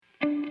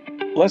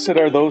Blessed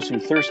are those who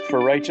thirst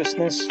for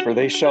righteousness, for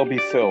they shall be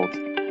filled.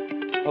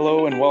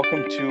 Hello, and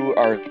welcome to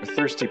our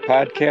Thirsty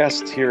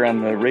podcast here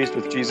on the Raised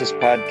with Jesus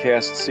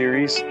podcast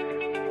series.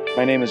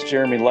 My name is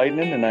Jeremy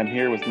Laitinen, and I'm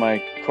here with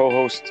my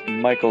co-host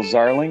Michael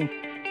Zarling.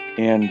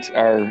 And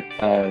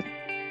our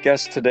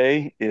guest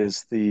today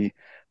is the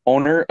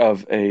owner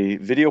of a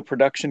video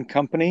production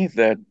company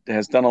that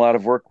has done a lot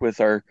of work with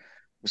our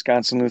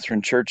Wisconsin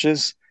Lutheran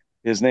churches.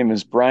 His name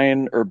is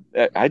Brian, or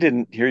I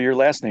didn't hear your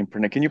last name.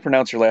 Can you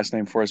pronounce your last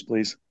name for us,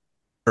 please?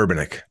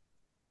 Urbanek.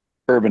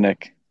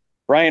 Urbanek.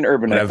 Brian But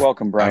Urbanek.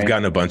 Welcome, I've Brian.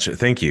 gotten a bunch of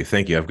thank you.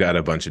 I've got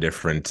a bunch of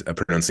different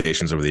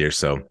pronunciations over the years,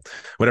 so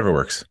whatever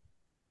works.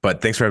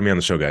 But thanks for having me on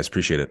the show, guys.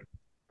 Appreciate it.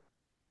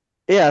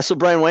 Yeah, so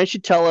Brian, why don't you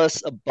tell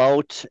us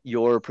about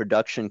your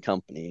production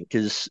company?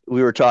 Because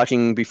we were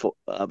talking before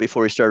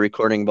we started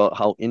recording about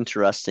how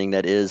interesting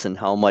that is and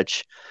how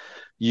much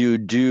you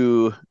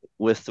do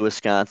with the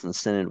Wisconsin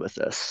Synod with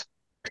this.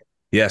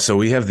 Yeah, so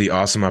we have the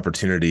awesome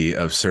opportunity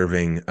of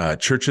serving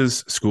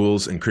churches,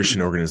 schools, and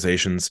Christian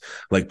organizations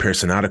like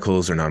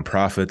Parasynoticals or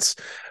nonprofits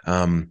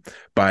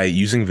by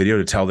using video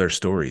to tell their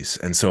stories.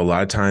 And so a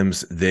lot of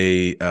times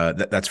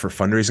that's for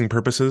fundraising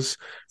purposes,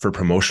 for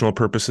promotional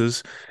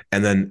purposes,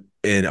 and then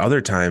in other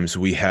times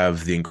we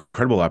have the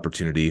incredible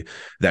opportunity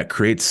that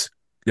creates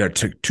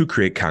to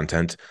create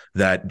content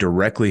that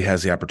directly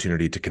has the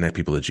opportunity to connect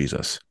people to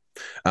Jesus.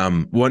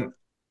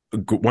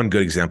 One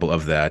good example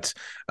of that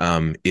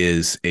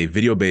is a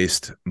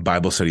video-based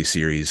Bible study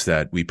series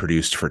that we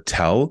produced for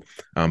Tell,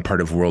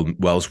 part of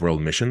WELS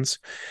World Missions.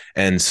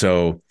 And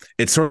so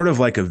it's sort of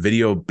like a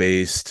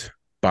video-based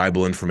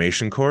Bible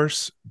information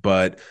course,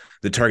 but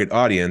the target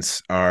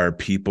audience are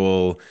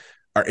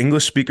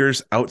English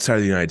speakers outside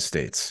of the United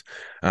States.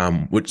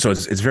 So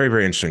it's very,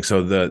 very interesting.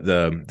 So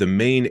the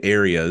main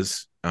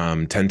areas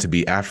tend to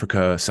be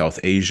Africa, South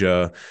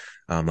Asia,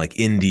 like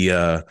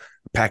India,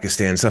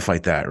 Pakistan, stuff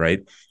like that, right?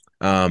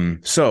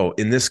 So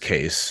in this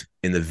case,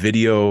 in the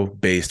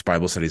video-based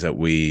Bible studies that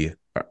we,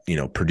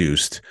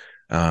 produced,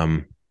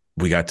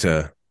 we got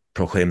to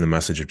proclaim the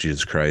message of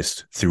Jesus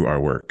Christ through our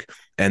work,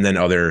 and then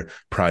other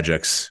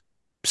projects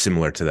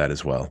similar to that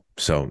as well.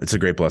 So it's a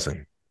great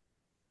blessing.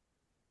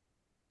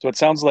 So it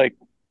sounds like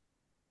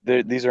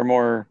these are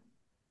more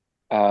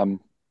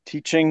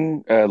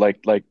teaching,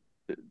 like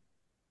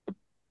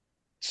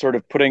sort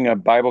of putting a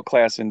Bible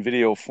class in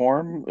video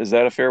form. Is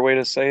that a fair way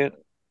to say it?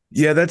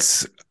 Yeah,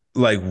 that's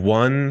like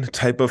one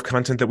type of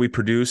content that we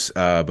produce,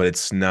 but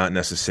it's not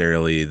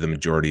necessarily the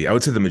majority. I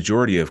would say the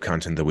majority of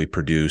content that we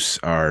produce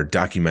are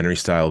documentary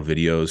style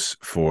videos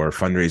for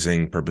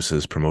fundraising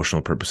purposes,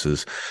 promotional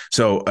purposes.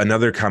 So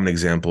another common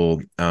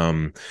example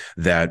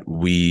that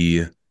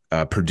we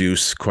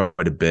produce quite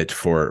a bit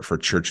for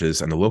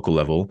churches on the local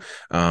level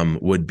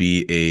would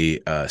be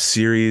a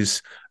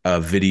series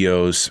of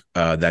videos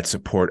that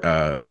support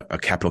a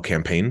capital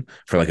campaign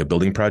for like a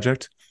building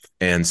project.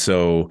 And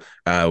so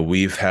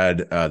we've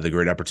had the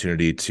great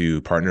opportunity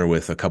to partner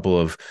with a couple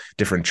of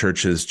different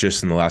churches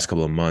just in the last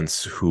couple of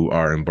months who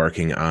are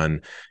embarking on,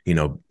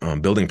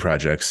 building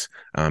projects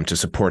to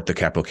support the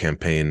capital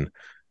campaign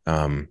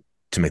to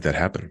make that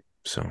happen.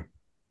 So,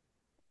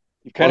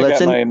 You kind Well, of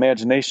that's got my in.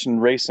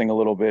 imagination racing a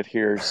little bit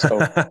here. So,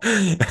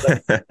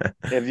 like,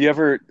 have you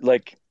ever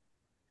like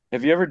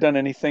have you ever done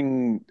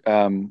anything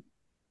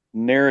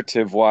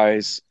narrative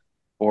wise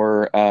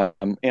or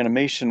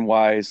animation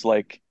wise?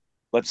 Like,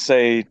 let's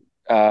say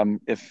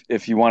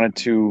if you wanted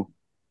to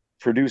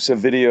produce a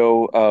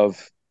video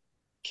of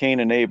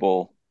Cain and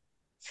Abel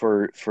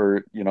for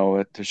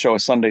to show a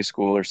Sunday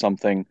school or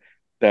something,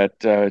 that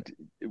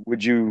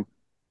would you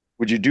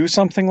would you do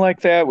something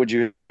like that? Would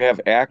you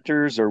have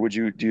actors, or have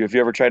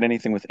you ever tried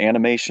anything with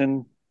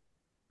animation?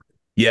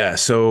 Yeah,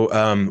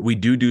 so we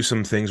do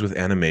some things with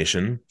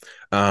animation.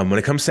 When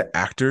it comes to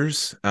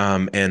actors,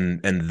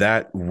 and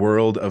that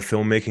world of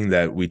filmmaking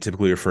that we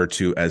typically refer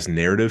to as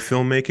narrative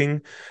filmmaking,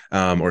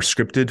 or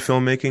scripted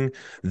filmmaking,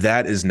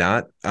 that is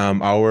not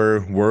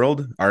our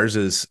world. Ours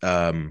is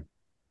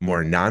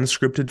more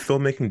non-scripted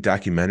filmmaking,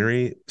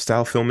 documentary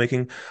style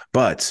filmmaking.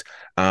 But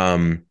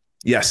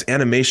yes,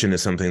 animation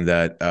is something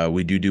that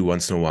we do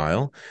once in a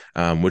while,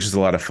 which is a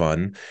lot of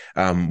fun.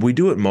 We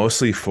do it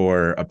mostly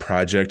for a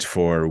project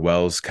for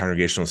WELS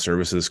Congregational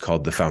Services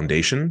called The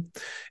Foundation.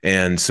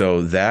 And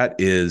so that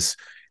is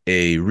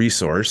a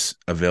resource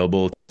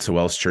available to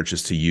WELS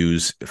churches to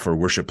use for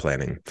worship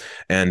planning.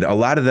 And a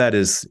lot of that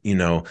is,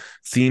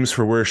 themes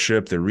for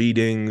worship, the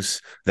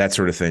readings, that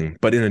sort of thing.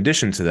 But in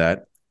addition to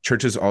that,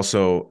 churches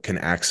also can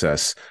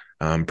access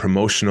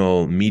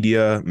promotional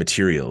media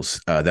materials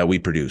that we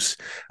produce.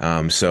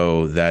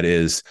 So that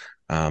is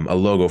a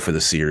logo for the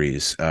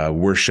series,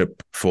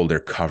 worship folder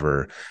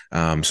cover,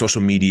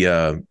 social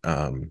media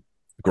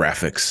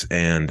graphics,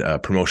 and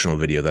promotional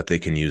video that they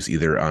can use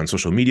either on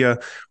social media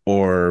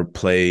or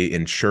play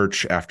in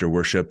church after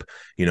worship,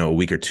 a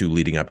week or two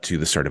leading up to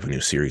the start of a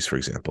new series, for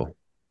example.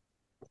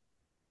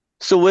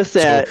 So So with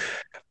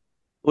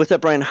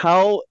that, Brian,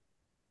 how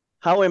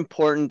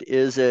important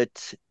is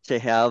it to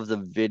have the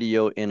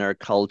video in our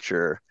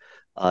culture,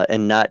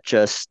 and not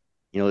just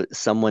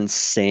someone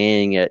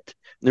saying it.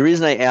 The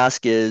reason I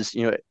ask is,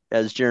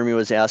 as Jeremy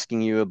was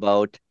asking you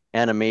about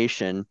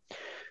animation,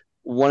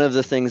 one of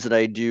the things that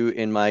I do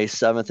in my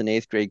seventh and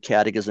eighth grade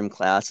catechism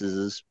classes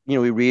is,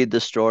 we read the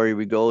story,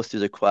 we go through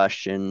the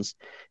questions,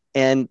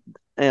 and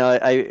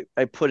I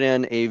put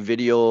in a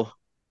video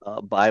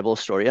Bible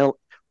story.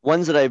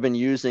 Ones that I've been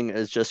using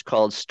is just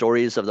called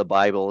Stories of the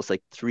Bible. It's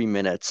like 3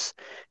 minutes.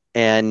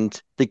 And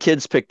the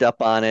kids picked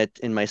up on it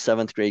in my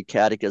seventh grade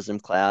catechism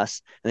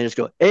class, and they just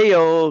go,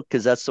 "Ayo,"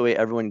 because that's the way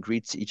everyone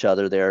greets each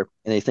other there,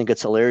 and they think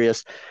it's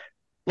hilarious.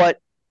 But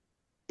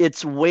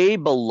it's way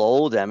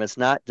below them. It's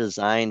not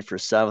designed for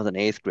seventh and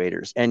eighth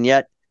graders, and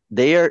yet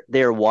they're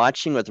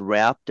watching with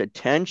rapt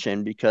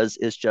attention because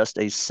it's just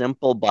a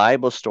simple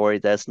Bible story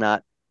that's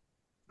not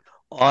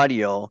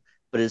audio,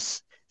 but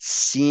is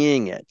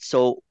seeing it.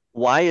 So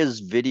why is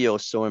video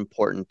so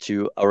important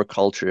to our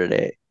culture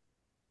today?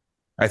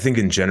 I think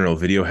in general,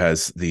 video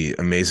has the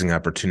amazing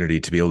opportunity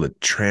to be able to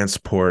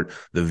transport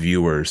the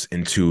viewers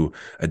into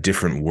a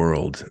different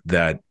world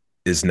that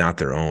is not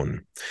their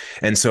own.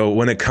 And so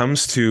when it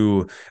comes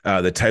to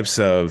the types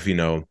of,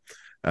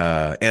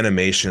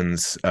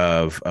 animations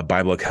of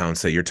Bible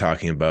accounts that you're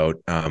talking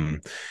about,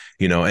 and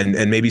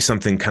maybe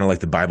something kind of like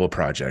the Bible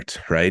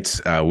Project, right?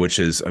 Which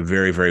is a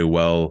very, very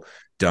well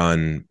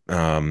done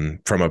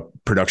from a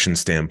production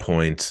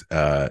standpoint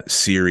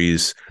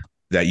series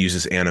that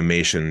uses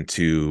animation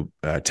to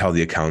tell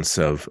the accounts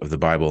of the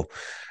Bible.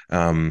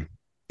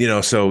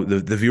 So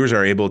the viewers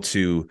are able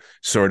to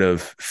sort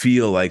of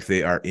feel like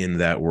they are in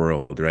that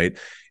world, right?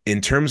 In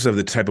terms of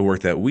the type of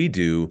work that we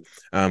do,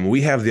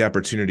 we have the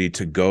opportunity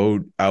to go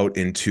out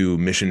into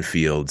mission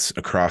fields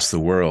across the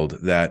world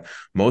that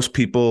most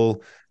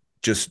people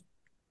just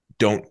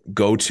don't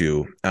go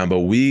to. But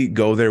we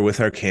go there with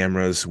our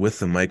cameras, with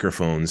the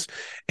microphones,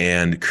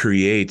 and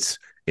create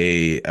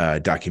a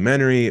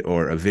documentary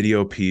or a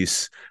video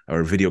piece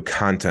or video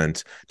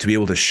content to be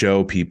able to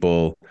show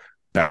people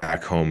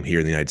back home here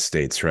in the United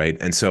States, right?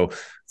 And so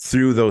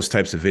through those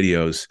types of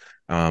videos,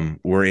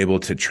 we're able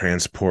to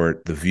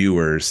transport the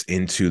viewers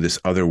into this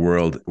other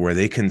world where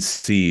they can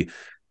see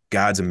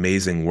God's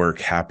amazing work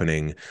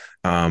happening,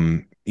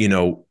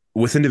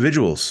 with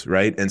individuals,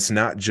 right? And it's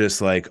not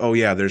just like, oh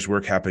yeah, there's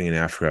work happening in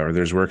Africa or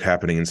there's work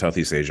happening in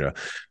Southeast Asia,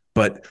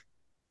 but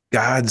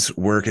God's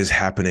work is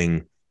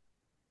happening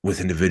with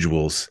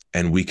individuals,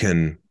 and we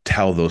can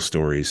tell those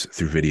stories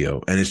through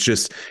video. And it's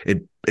just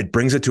it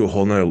brings it to a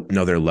whole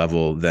nother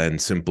level than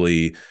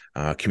simply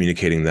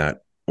communicating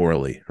that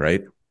orally,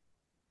 right?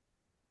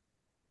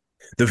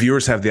 The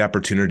viewers have the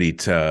opportunity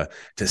to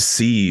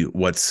see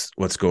what's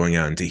going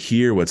on, to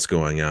hear what's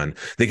going on.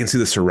 They can see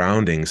the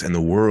surroundings and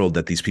the world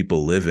that these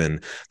people live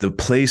in, the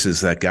places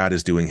that God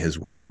is doing His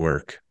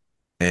work.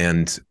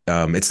 And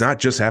it's not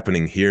just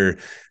happening here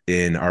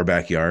in our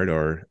backyard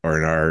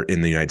or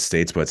in the United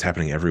States, but it's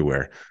happening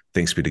everywhere.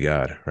 Thanks be to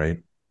God, right?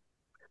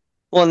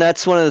 Well, and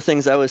that's one of the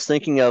things I was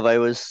thinking of. I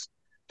was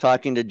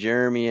talking to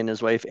Jeremy and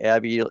his wife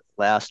Abby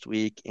last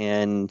week,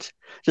 and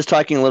just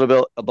talking a little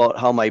bit about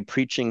how my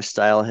preaching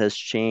style has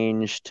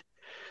changed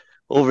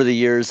over the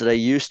years. That I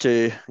used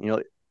to,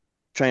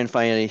 try and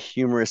find a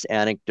humorous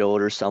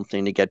anecdote or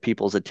something to get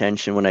people's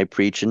attention when I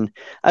preach. And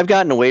I've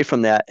gotten away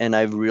from that, and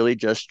I've really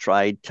just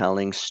tried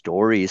telling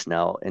stories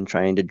now and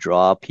trying to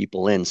draw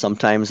people in.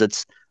 Sometimes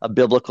it's a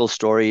biblical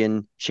story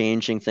and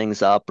changing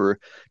things up or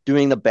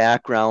doing the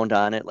background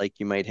on it, like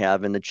you might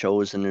have in The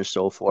Chosen or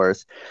so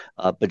forth,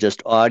 but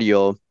just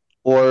audio,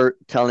 or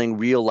telling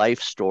real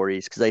life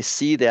stories, because I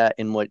see that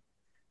in what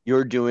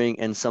you're doing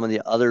and some of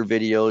the other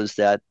videos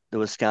that the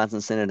Wisconsin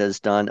Synod has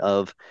done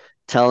of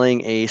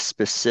telling a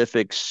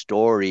specific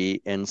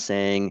story and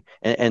saying,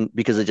 and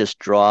because it just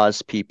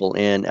draws people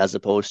in as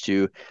opposed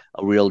to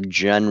a real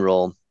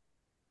general,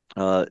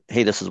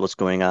 hey, this is what's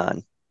going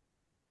on.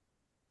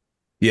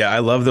 Yeah, I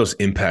love those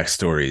impact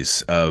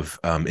stories of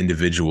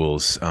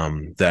individuals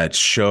that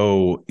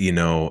show,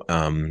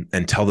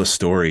 and tell the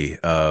story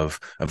of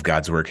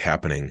God's work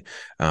happening.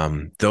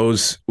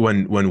 Those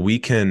when we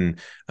can,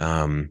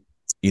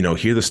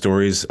 hear the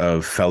stories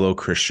of fellow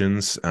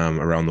Christians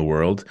around the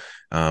world,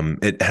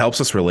 it helps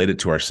us relate it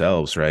to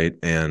ourselves, right?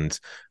 And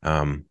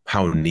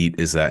how neat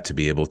is that to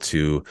be able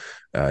to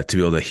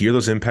hear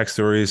those impact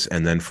stories,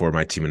 and then for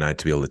my team and I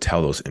to be able to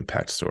tell those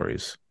impact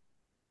stories.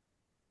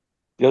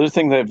 The other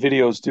thing that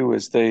videos do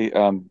is they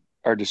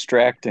are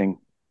distracting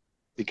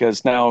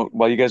because now,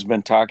 while you guys have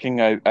been talking,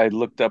 I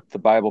looked up the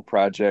Bible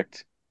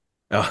Project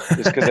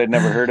just because Oh. I'd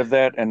never heard of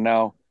that, and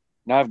now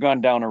I've gone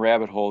down a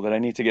rabbit hole that I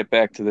need to get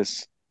back to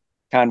this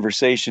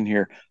conversation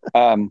here.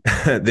 Um,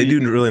 They do you,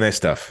 do really nice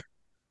stuff.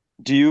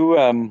 do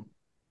you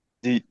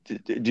do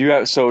you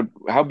have, so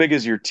how big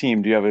is your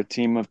team? Do you have a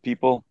team of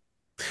people?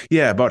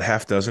 Yeah, about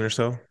half dozen or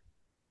so.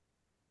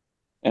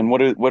 And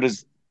what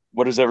is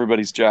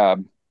everybody's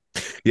job?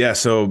 Yeah,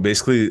 so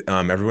basically,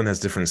 everyone has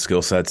different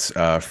skill sets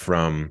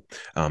from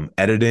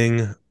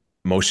editing,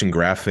 motion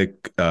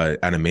graphic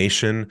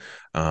animation,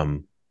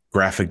 um,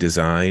 graphic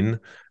design,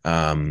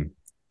 um,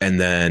 and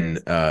then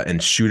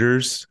and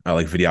shooters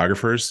like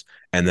videographers,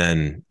 and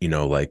then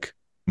like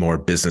more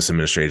business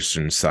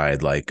administration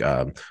side, like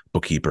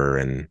bookkeeper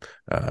and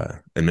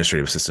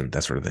administrative assistant,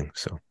 that sort of thing.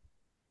 So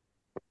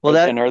Well,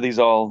 that And are these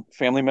all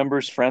family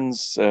members,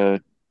 friends,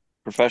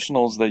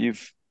 professionals that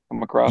you've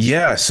come across?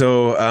 yeah,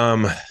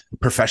 so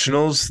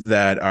professionals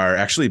that are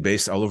actually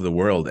based all over the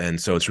world, and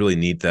so it's really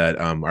neat that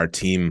our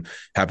team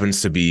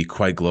happens to be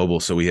quite global.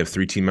 So we have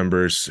three team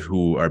members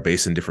who are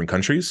based in different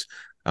countries,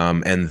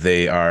 and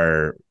they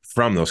are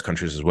from those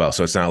countries as well.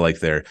 So it's not like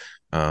they're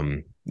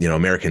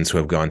Americans who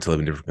have gone to live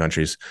in different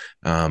countries,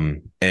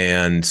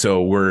 and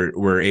so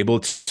we're able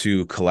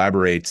to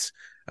collaborate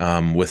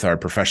with our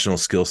professional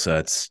skill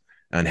sets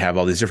and have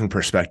all these different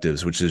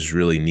perspectives, which is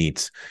really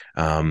neat.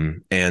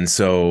 And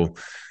so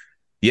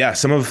yeah,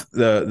 some of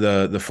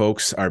the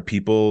folks are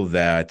people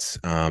that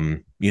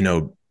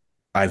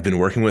I've been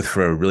working with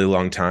for a really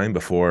long time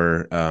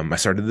before I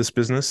started this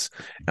business,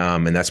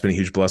 and that's been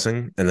a huge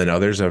blessing. And then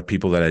others are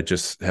people that I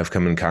just have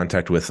come in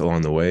contact with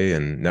along the way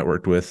and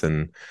networked with,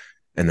 and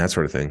that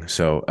sort of thing.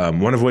 So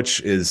one of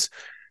which is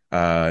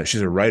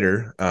she's a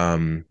writer.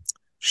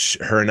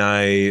 Her and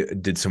I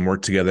did some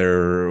work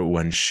together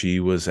when she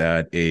was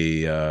at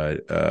a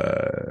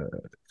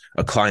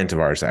client of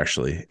ours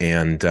actually,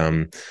 and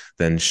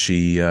then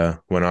she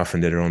went off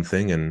and did her own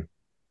thing, and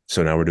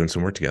so now we're doing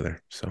some work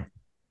together. So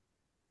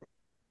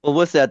well,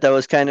 with that, that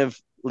was kind of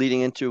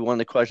leading into one of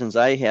the questions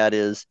I had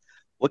is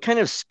what kind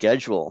of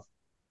schedule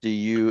do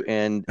you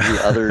and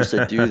the others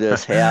that do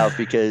this have?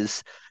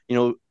 Because, you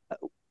know,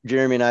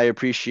 Jeremy and I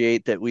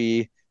appreciate that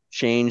we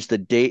changed the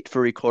date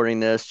for recording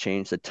this,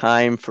 changed the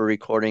time for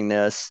recording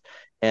this.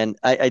 And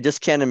I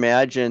just can't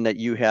imagine that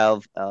you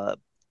have, a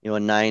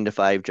 9 to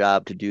 5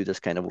 job to do this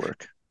kind of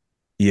work.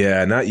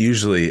 yeah, not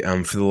usually.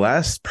 For the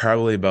last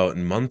probably about a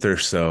month or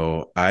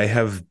so, I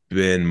have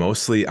been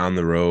mostly on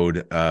the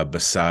road,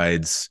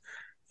 besides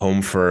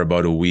home for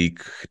about a week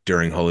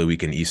during Holy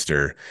Week and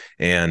Easter,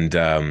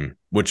 and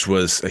which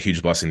was a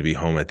huge blessing to be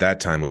home at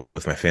that time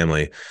with my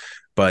family.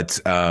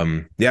 But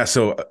yeah,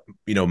 so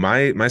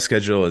my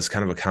schedule is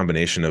kind of a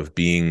combination of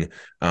being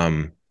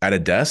at a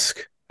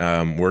desk,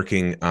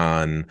 working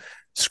on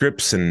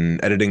scripts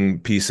and editing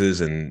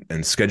pieces and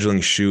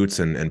scheduling shoots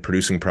and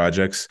producing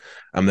projects.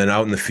 Then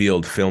out in the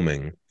field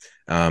filming.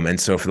 And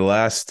so for the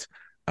last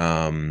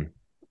um,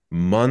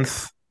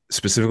 month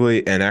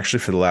specifically, and actually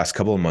for the last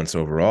couple of months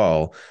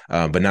overall,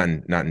 but not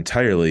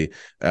entirely,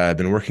 I've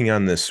been working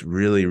on this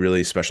really,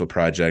 really special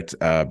project,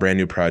 brand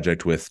new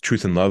project with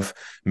Truth and Love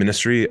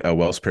Ministry, a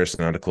Wells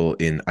periodical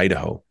in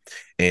Idaho.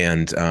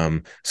 And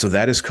so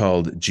that is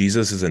called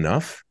Jesus is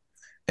Enough.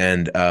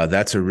 And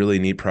that's a really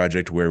neat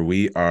project where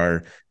we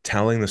are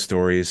telling the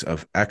stories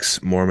of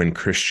ex-Mormon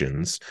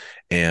Christians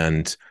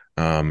and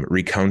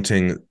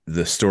recounting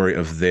the story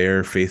of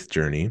their faith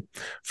journey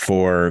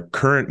for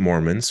current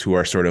Mormons who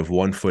are sort of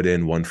 1 foot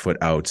in, 1 foot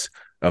out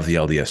of the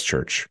LDS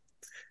Church.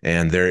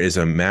 And there is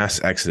a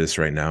mass exodus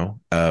right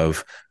now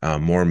of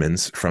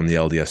Mormons from the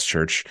LDS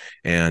Church,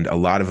 and a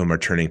lot of them are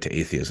turning to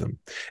atheism.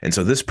 And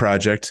so this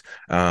project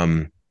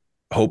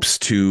hopes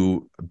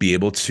to be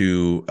able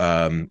to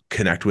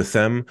connect with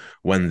them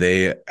when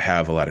they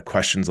have a lot of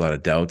questions, a lot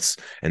of doubts,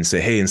 and say,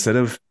 hey, instead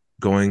of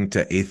going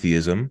to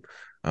atheism,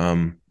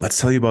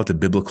 let's tell you about the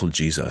biblical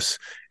Jesus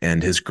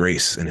and his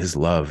grace and his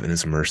love and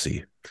his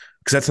mercy.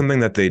 Because that's something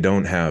that they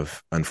don't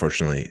have,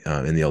 unfortunately,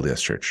 in the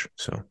LDS Church.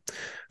 So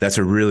that's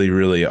a really,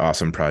 really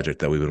awesome project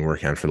that we've been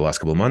working on for the last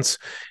couple of months.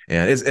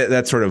 And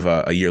that's sort of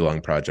a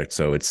year-long project.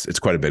 So it's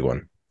quite a big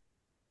one.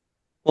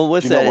 Well, Do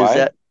with you know that, is why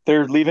that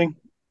they're leaving?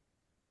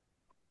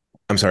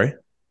 I'm sorry?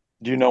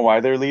 Do you know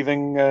why they're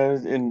leaving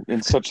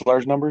in such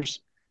large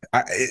numbers?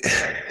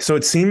 So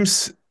it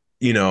seems,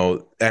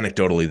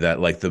 anecdotally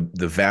that like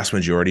the vast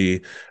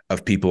majority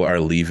of people are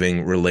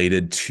leaving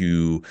related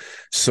to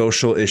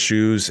social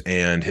issues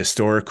and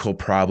historical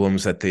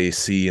problems that they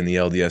see in the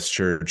LDS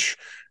Church,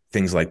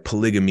 things like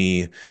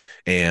polygamy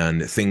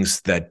and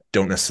things that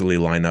don't necessarily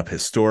line up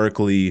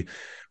historically.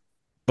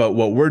 But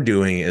what we're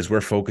doing is we're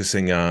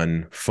focusing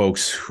on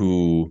folks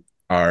who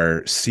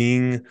are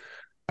seeing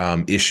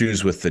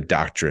issues with the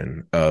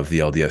doctrine of the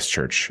LDS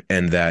Church,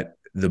 and that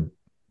the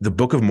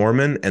Book of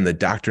Mormon and the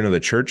doctrine of the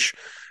church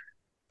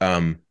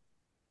um,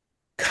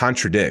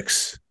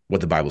 contradicts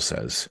what the Bible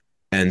says.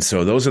 And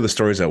so those are the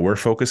stories that we're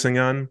focusing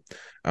on,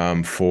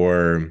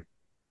 for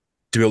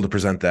to be able to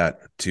present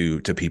that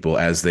to people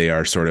as they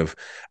are sort of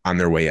on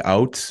their way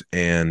out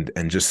and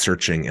just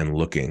searching and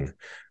looking.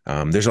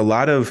 There's a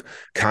lot of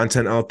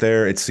content out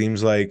there. It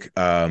seems like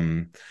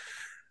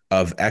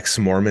of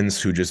ex-Mormons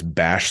who just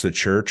bash the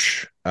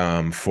church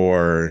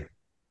for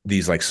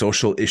these like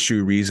social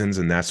issue reasons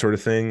and that sort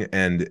of thing.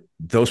 And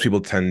those people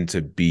tend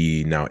to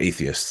be now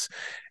atheists.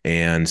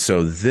 And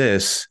so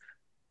this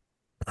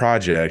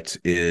project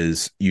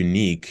is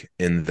unique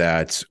in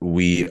that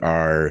we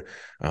are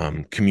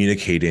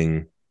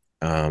communicating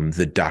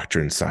the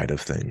doctrine side of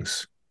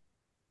things.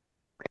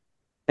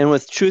 and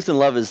with Truth and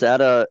Love, is that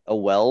a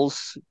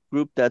Wells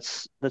group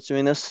that's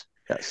doing this?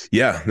 Yes.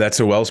 Yeah, that's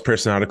a Wells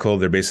periodical.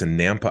 They're based in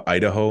Nampa,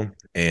 Idaho,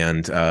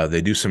 and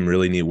they do some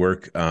really neat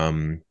work.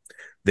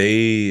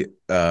 They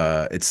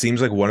it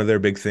seems like one of their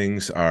big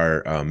things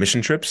are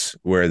mission trips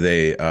where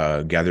they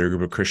gather a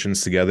group of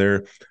Christians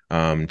together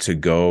to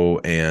go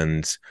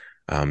and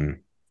um,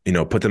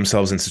 put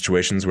themselves in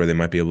situations where they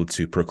might be able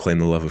to proclaim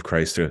the love of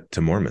Christ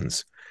to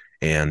Mormons.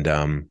 And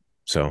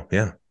so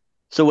yeah.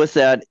 So with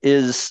that,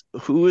 is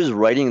who is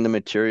writing the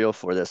material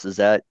for this? Is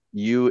that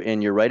you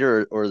and your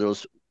writer, or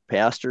those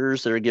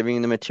pastors that are giving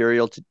you the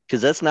material to,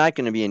 because that's not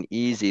going to be an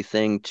easy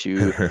thing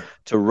to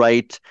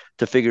write,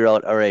 to figure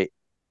out, all right,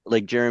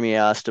 like Jeremy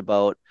asked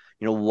about,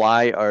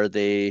 why are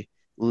they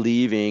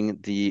leaving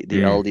the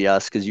Mm.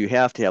 LDS? Because you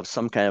have to have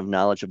some kind of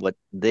knowledge of what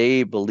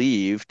they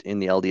believed in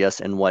the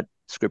LDS and what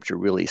scripture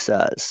really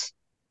says.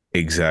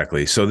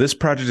 Exactly. So this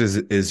project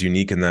is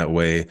unique in that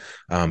way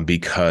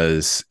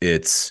because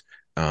it's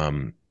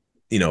um,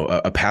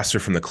 a pastor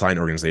from the client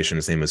organization.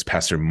 His name is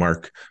Pastor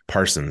Mark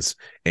Parsons,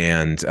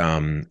 and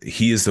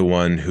he is the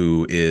one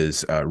who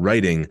is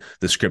writing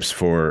the scripts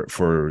for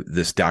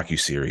this docu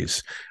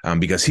series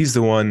because he's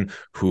the one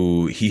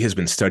who he has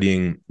been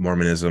studying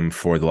Mormonism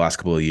for the last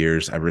couple of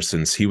years, ever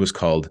since he was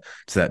called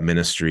to that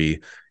ministry.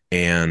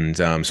 And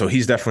so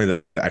he's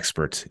definitely the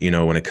expert,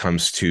 when it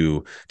comes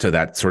to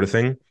that sort of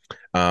thing.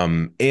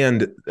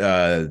 And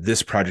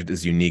this project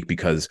is unique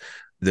because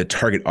the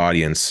target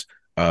audience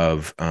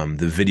of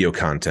the video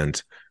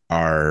content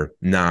are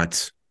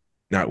not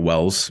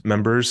Wells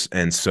members,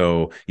 and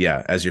so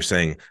yeah, as you're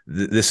saying,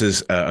 this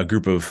is a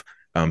group of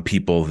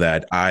people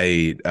that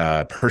I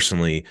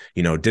personally,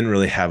 didn't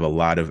really have a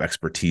lot of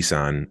expertise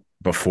on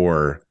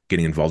before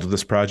getting involved with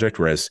this project.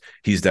 Whereas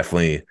he's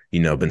definitely,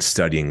 been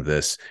studying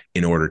this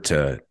in order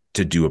to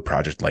do a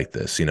project like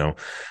this.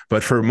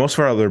 But for most of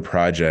our other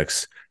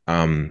projects,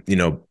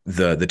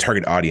 the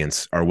target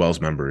audience are Wells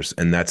members,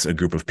 and that's a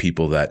group of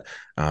people that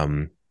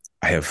I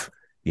have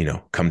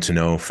come to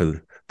know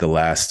for the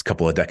last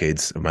couple of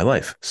decades of my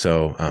life.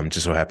 So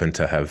just so happened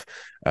to have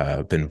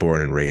been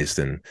born and raised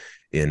in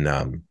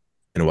a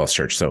Wells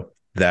church. So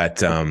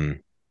that's a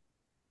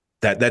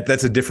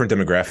different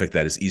demographic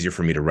that is easier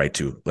for me to write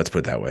to. Let's put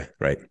it that way,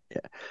 right? Yeah.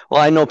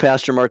 Well, I know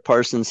Pastor Mark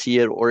Parsons, he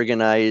had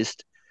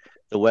organized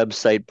the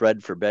website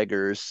Bread for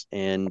Beggars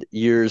and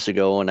years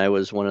ago, and I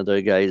was one of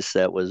the guys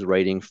that was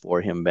writing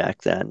for him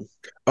back then.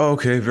 Oh,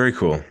 okay, very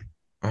cool,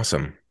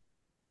 awesome.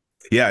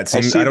 Yeah, it I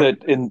seems I see don't.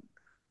 that in.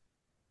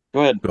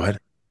 Go ahead. Go ahead.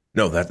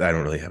 No, that I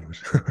don't really have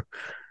much.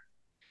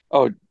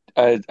 Oh,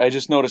 I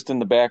just noticed in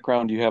the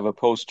background you have a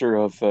poster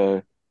of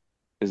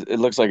it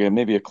looks like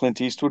maybe a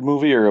Clint Eastwood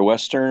movie or a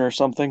Western or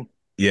something.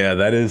 Yeah,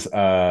 that is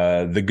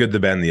The Good, the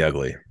Bad, and the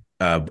Ugly.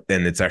 And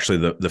it's actually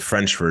the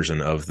French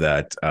version of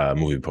that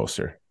movie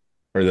poster,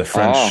 or the Ah,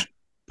 French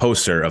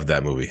poster of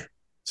that movie.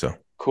 So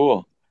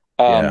cool.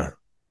 yeah.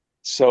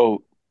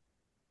 So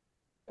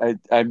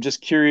I'm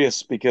just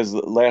curious because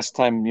last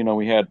time,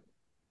 we had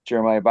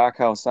Jeremiah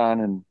Bachhaus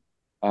on,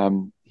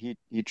 and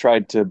he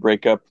tried to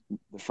break up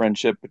the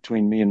friendship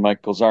between me and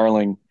Michael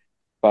Zarling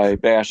by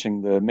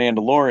bashing the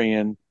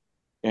Mandalorian,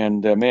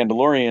 and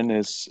Mandalorian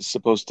is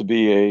supposed to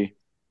be a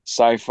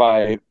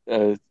sci-fi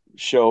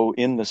show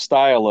in the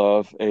style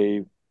of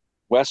a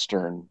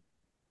Western.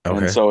 And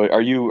Okay. so,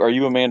 are you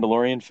a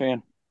Mandalorian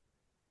fan?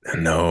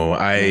 No,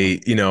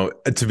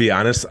 to be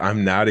honest,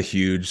 I'm not a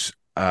huge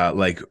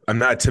I'm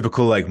not a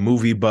typical like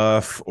movie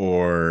buff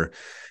or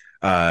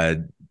uh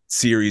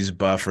series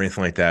buff or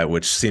anything like that,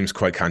 which seems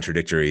quite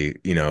contradictory,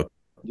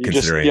 Do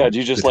considering you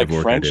the just type like of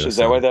work I French? do. Is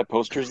that why So that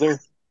poster's there?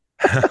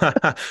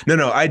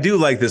 no, I do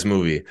like this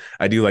movie.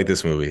 I do like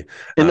this movie.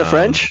 In the Um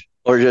French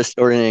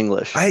or in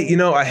English?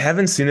 I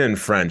haven't seen it in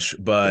French,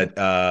 but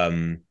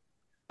my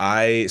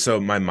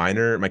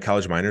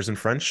college minor is in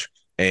French,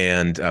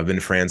 and I've been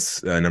to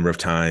France a number of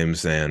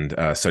times and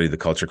studied the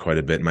culture quite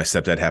a bit. My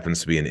stepdad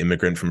happens to be an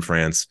immigrant from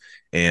France,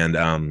 and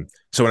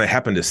so when I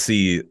happened to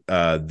see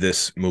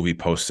this movie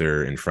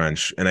poster in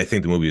French, and I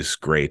think the movie is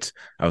great,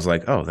 I was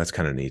like, oh, that's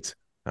kind of neat.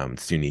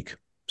 It's unique.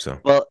 So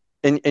Well,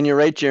 and you're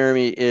right,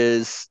 Jeremy,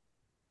 is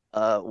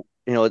uh,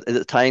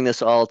 tying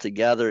this all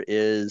together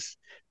is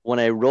when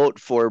I wrote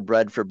for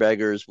Bread for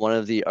Beggars, one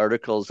of the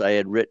articles I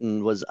had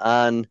written was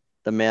on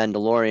the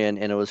Mandalorian,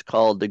 and it was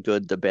called The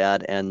Good, the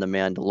Bad, and the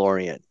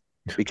Mandalorian.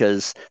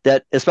 Because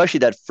that, especially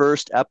that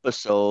first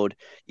episode,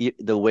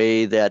 the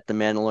way that the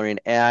Mandalorian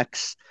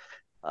acts,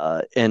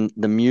 and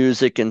the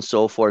music and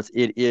so forth,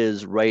 it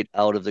is right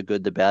out of The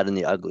Good, the Bad, and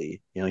the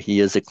Ugly. He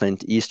is a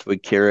Clint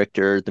Eastwood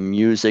character. The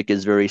music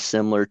is very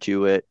similar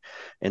to it,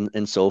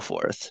 and so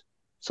forth.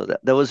 So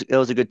that was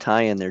a good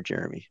tie in there,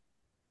 Jeremy.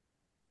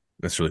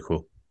 that's really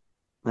cool.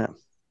 Yeah.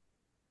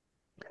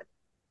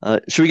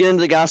 Should we get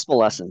into the gospel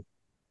lesson?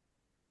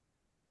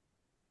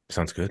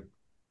 Sounds good.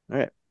 All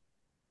right.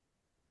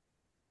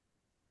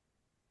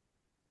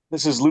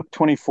 This is Luke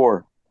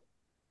 24.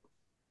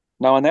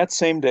 Now, on that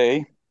same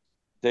day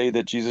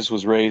that Jesus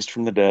was raised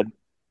from the dead,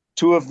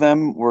 two of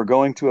them were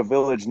going to a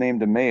village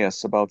named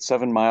Emmaus, about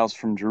 7 miles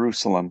from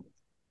Jerusalem.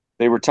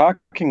 They were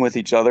talking with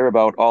each other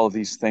about all of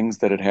these things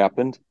that had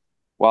happened.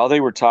 While they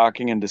were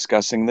talking and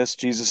discussing this,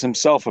 Jesus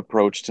himself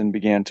approached and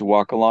began to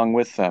walk along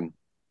with them.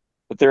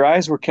 But their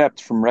eyes were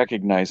kept from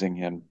recognizing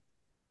him.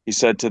 He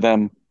said to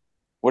them,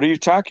 "What are you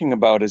talking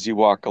about as you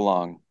walk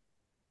along?"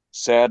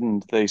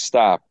 Saddened, they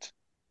stopped.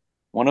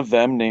 One of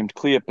them, named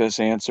Cleopas,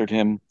 answered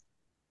him,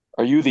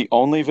 "Are you the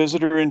only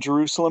visitor in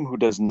Jerusalem who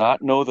does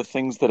not know the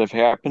things that have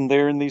happened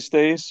there in these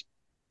days?"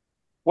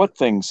 "What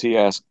things?" he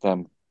asked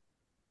them.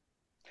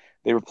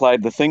 They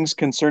replied, "The things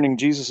concerning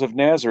Jesus of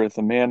Nazareth,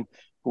 a man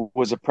who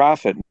was a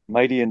prophet,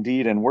 mighty in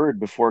deed and word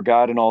before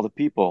God and all the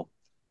people.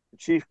 The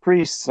chief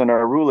priests and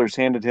our rulers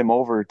handed him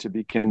over to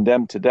be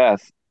condemned to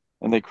death,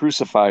 and they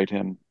crucified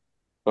him.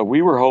 But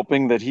we were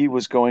hoping that he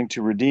was going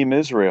to redeem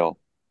Israel.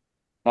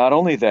 Not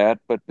only that,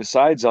 but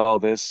besides all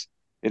this,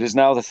 it is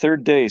now the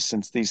third day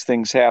since these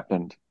things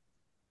happened.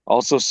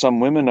 Also, some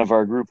women of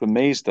our group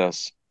amazed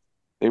us.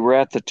 They were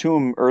at the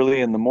tomb early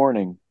in the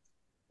morning.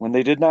 When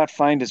they did not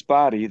find his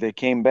body, they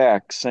came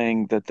back,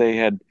 saying that they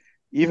had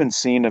even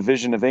seen a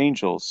vision of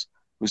angels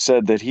who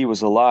said that he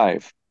was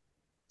alive.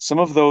 Some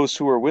of those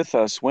who were with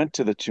us went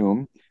to the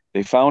tomb.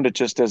 They found it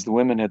just as the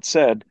women had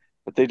said,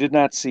 but they did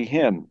not see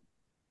him."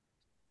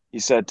 He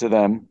said to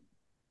them,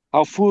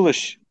 "How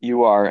foolish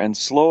you are and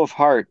slow of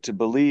heart to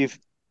believe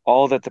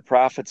all that the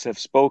prophets have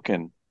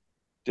spoken.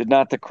 Did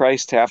not the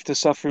Christ have to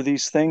suffer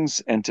these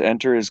things and to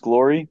enter his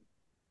glory?"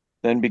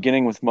 Then,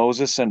 beginning with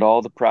Moses and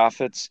all the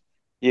prophets,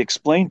 he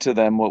explained to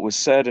them what was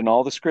said in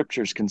all the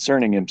scriptures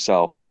concerning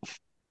himself.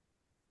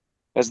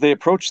 As they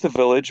approached the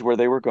village where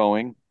they were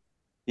going,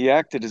 he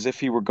acted as if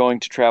he were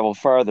going to travel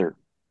farther.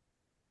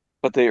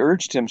 But they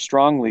urged him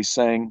strongly,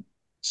 saying,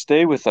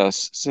 "Stay with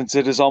us, since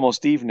it is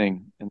almost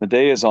evening, and the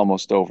day is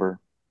almost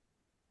over."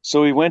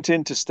 So he went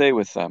in to stay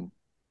with them.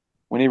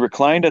 When he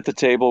reclined at the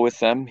table with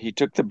them, he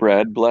took the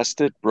bread,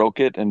 blessed it, broke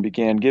it, and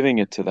began giving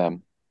it to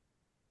them.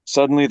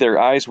 Suddenly their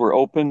eyes were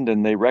opened,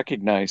 and they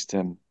recognized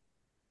him.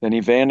 Then he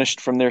vanished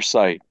from their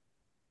sight.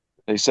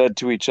 They said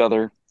to each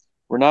other,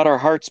 "Were not our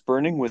hearts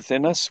burning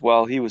within us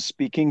while he was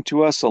speaking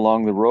to us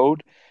along the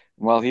road,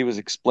 and while he was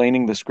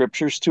explaining the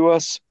scriptures to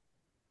us?"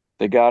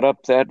 They got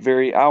up that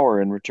very hour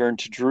and returned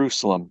to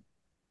Jerusalem.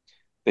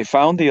 They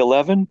found the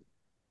 11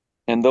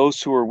 and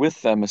those who were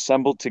with them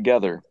assembled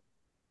together.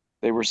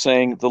 They were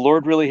saying, "The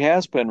Lord really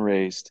has been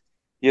raised.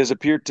 He has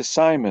appeared to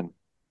Simon."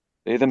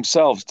 They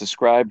themselves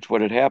described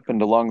what had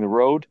happened along the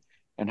road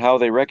and how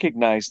they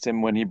recognized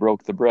him when he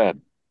broke the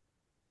bread.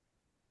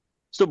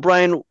 So,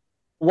 Brian,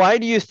 why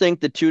do you think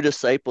the two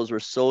disciples were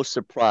so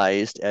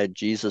surprised at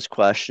Jesus'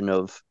 question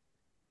of,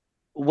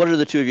 what are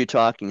the two of you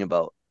talking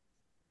about?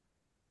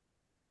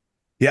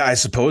 Yeah, I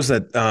suppose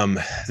that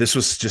this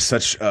was just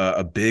such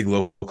a big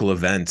local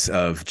event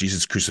of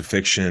Jesus'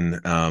 crucifixion,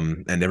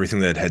 and everything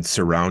that had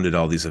surrounded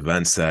all these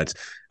events that,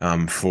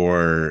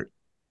 for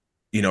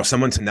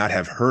someone to not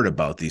have heard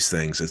about these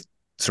things is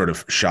sort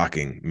of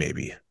shocking,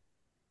 maybe.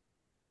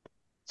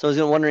 So, I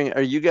was wondering,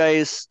 are you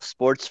guys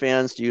sports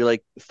fans? Do you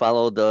like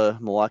follow the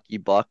Milwaukee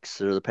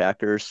Bucks or the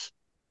Packers?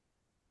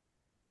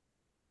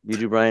 You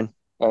do, Brian?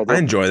 I The,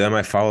 enjoy them.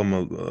 I follow them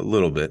a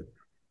little bit.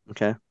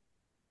 Okay.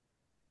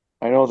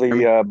 I know the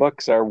Jeremy?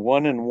 Bucks are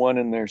 1-1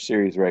 in their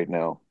series right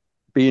now.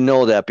 But you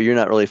know that, but you're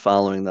not really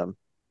following them.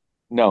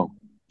 No,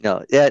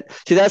 No, yeah.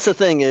 See, that's the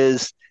thing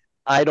is,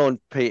 I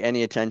don't pay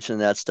any attention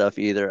to that stuff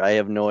either. I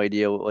have no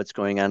idea what's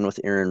going on with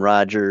Aaron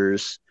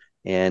Rodgers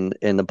and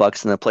the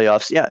Bucks in the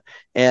playoffs. Yeah,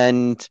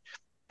 and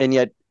and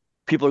yet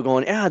people are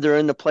going, yeah, they're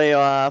in the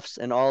playoffs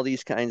and all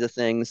these kinds of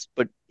things,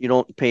 but you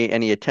don't pay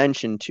any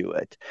attention to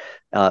it.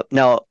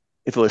 Now,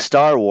 if it was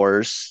Star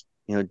Wars,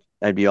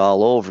 I'd be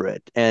all over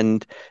it.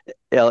 And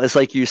it's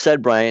like you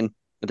said, Brian,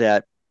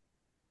 that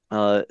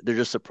they're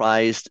just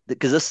surprised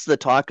because this is the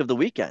talk of the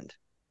weekend,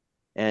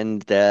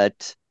 and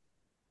that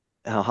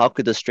how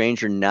could the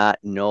stranger not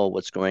know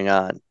what's going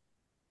on?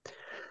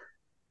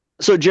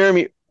 So,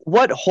 Jeremy,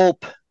 what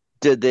hope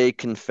did they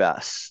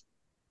confess?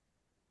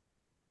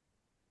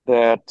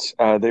 that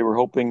they were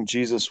hoping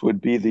Jesus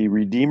would be the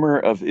Redeemer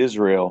of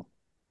Israel.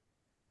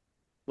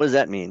 What does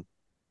that mean?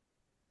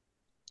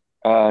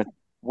 Uh,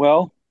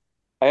 well,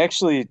 I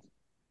actually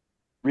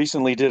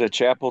recently did a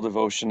chapel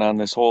devotion on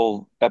this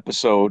whole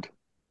episode,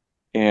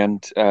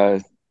 and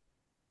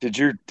did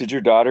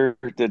your daughter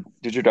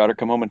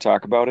come home and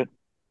talk about it?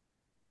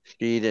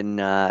 She did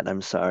not.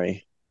 I'm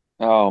sorry.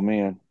 Oh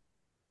man,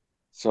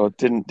 so it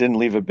didn't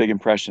leave a big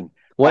impression.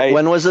 What? I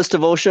When was this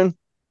devotion?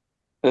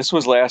 This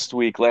was last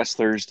week, last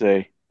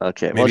Thursday,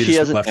 Okay. Well, Maybe you she just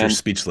hasn't. left her and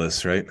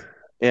speechless, right?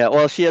 Yeah.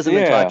 Well, she hasn't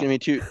been talking yeah.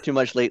 to me too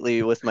much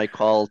lately with my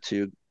call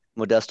to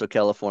Modesto,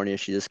 California.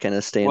 She's just kind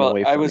of staying Well,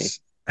 away from me.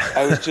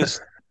 I was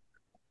just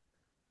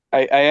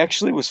I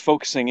actually was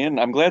focusing in.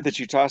 I'm glad that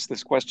you tossed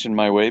this question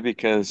my way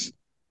because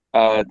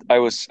I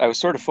was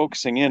sort of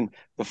focusing in.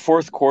 The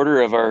fourth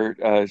quarter of our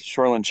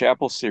Shoreland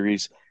Chapel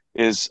series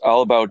is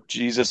all about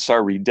Jesus,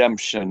 our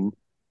redemption,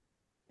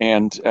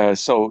 and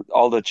so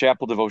all the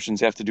chapel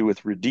devotions have to do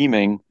with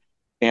redeeming.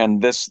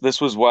 And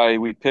this was why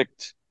we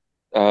picked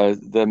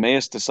the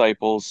Emmaus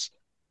disciples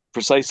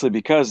precisely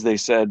because they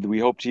said we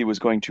hoped he was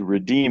going to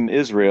redeem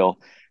Israel.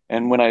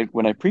 And when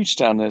I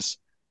preached on this,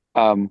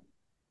 um,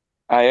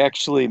 I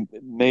actually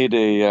made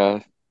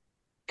a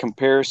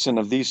comparison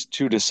of these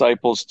two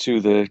disciples to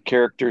the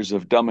characters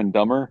of Dumb and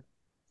Dumber.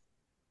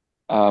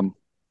 Um,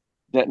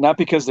 not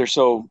because they're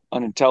so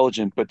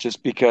unintelligent, but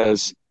just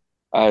because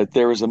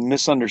there was a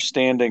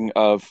misunderstanding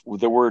of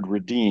the word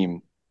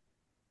redeem.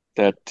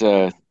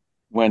 That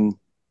when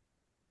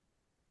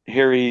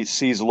Harry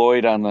sees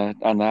Lloyd on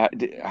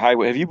the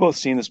highway, have you both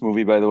seen this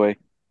movie, by the way?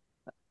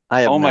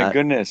 I have Oh my not.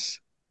 goodness,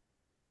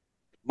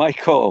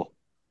 Michael,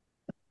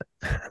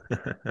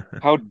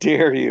 how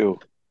dare you?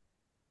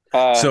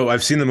 Uh, So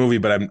I've seen the movie,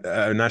 but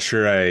I'm not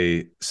sure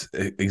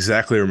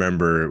exactly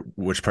remember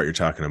which part you're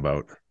talking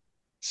about.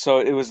 so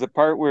it was the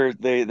part where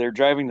they're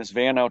driving this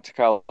van out to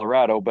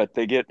Colorado, but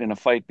they get in a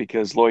fight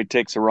because Lloyd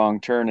takes a wrong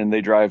turn and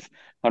they drive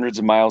hundreds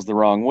of miles the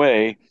wrong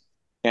way,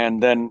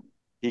 and then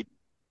he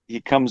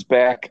he comes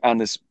back on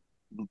this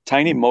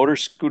tiny motor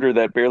scooter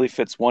that barely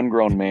fits one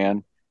grown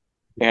man,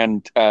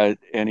 and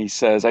he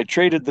says, "I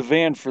traded the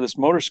van for this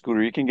motor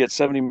scooter. You can get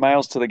 70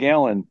 miles to the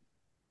gallon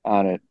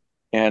on it."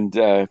 And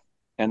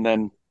and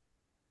then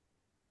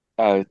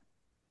uh,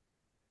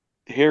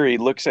 Harry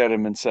looks at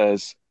him and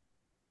says,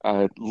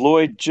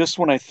 "Lloyd, just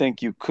when I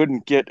think you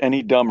couldn't get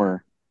any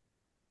dumber,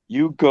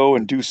 you go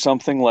and do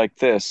something like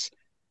this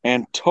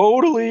and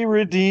totally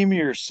redeem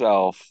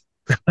yourself."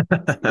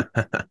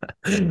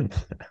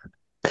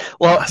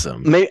 Well,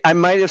 Awesome. I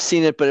might have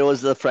seen it, but it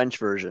was the French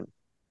version.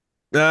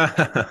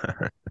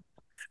 The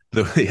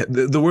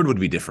word would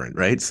be different,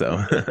 right?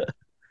 So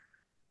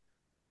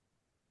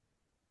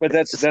But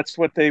that's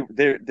what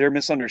their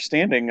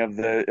misunderstanding of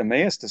the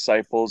Emmaus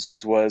disciples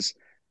was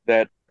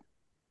that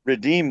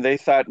redeem they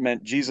thought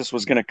meant Jesus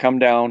was going to come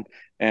down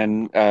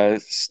and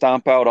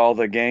stomp out all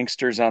the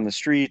gangsters on the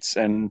streets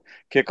and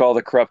kick all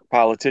the corrupt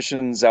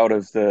politicians out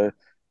of the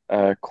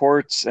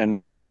courts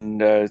and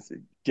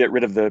get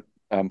rid of the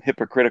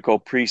hypocritical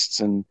priests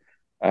and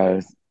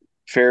uh,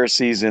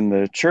 Pharisees in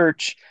the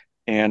church.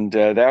 And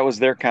that was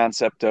their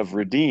concept of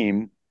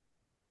redeem.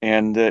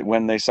 And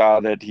when they saw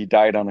that he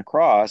died on the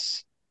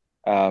cross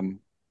um,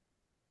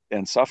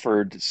 and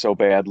suffered so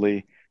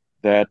badly,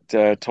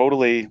 that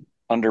totally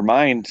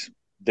undermined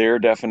their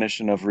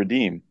definition of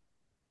redeem.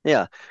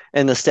 Yeah.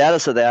 And the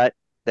status of that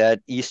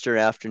Easter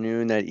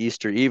afternoon, that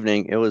Easter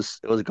evening, it was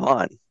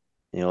gone,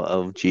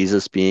 of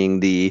Jesus being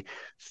the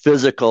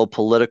physical,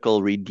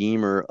 political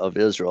redeemer of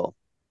Israel.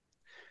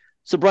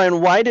 So, Brian,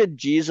 why did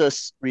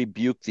Jesus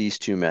rebuke these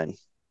two men?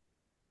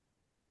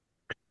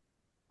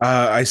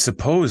 I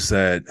suppose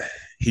that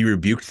he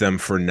rebuked them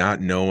for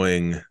not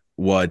knowing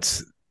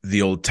what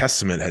the Old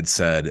Testament had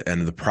said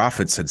and the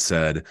prophets had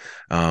said,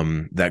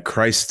 that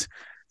Christ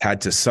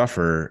had to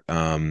suffer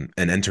and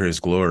enter his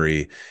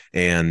glory,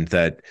 and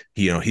that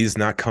he's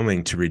not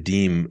coming to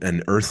redeem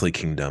an earthly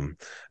kingdom,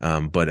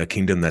 but a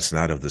kingdom that's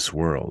not of this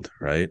world,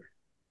 right?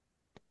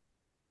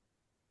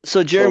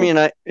 So, Jeremy So, and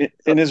I,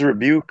 in his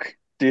rebuke,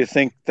 do you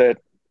think that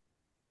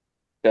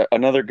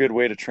another good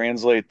way to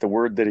translate the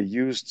word that he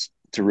used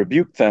to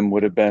rebuke them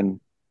would have been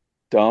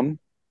dumb?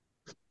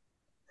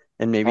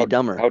 and maybe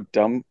dumber.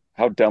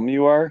 How dumb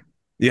you are,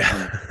 and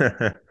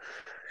Yeah.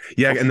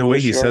 Yeah, how and the way foolish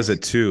he you are. says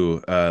it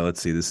too.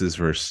 Let's see, this is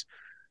verse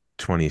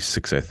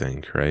 26, I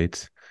think,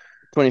 right?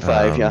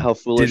 25, yeah, how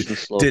foolish Did and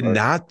slow of did heart.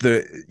 not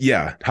the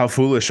yeah, how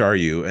foolish are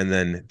you? And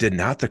then did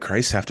not the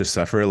Christ have to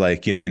suffer?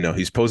 Like,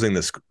 he's posing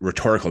this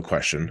rhetorical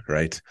question,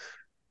 right?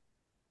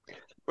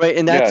 Right.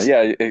 And Yeah, that's,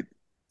 yeah. It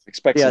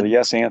expects yeah, a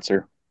yes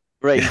answer.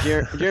 right. And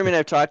Yeah. Jeremy and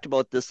I've talked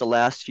about this the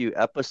last few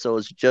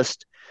episodes,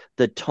 just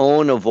the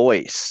tone of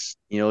voice.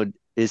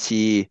 Is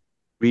he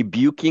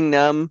rebuking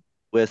them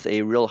with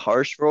a real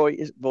harsh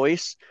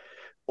voice?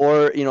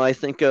 Or, I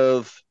think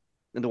of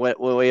the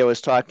way I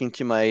was talking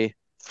to my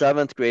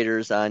seventh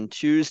graders on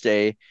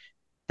Tuesday.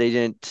 They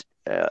didn't,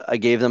 I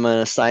gave them an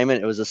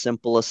assignment. It was a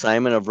simple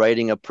assignment of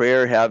writing a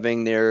prayer,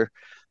 having their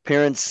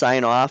parents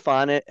sign off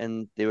on it,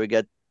 and they would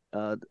get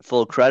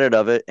full credit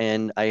of it.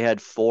 And I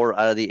had 4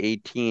 out of the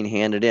 18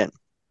 handed in.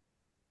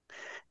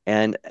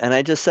 And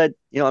I just said,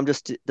 I'm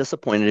just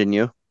disappointed in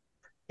you.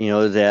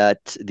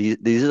 That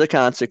these are the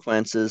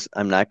consequences.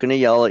 I'm not going to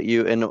yell at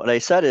you. And what I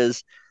said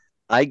is,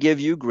 I give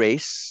you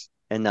grace,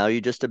 and now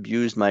you just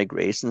abused my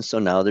grace, and so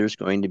now there's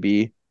going to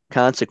be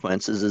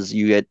consequences as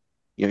you get,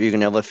 you're going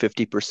to have a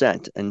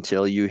 50%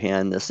 until you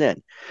hand this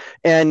in.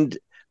 And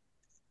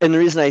and the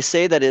reason I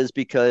say that is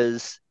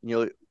because,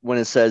 when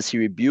it says he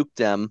rebuked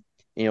them,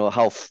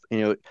 how,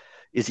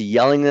 is he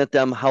yelling at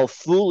them, how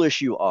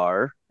foolish you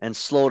are and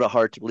slow to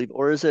heart to believe,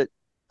 or is it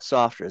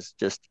softer? It's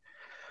just,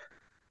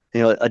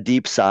 a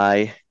deep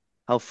sigh,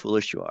 how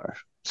foolish you are,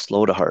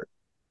 slow to heart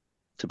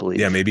to Yeah,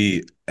 believe.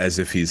 maybe as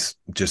if he's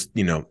just,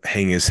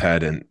 hanging his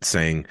head and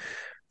saying,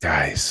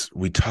 guys,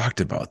 we talked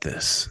about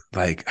this.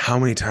 Like, how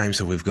many times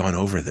have we gone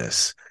over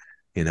this?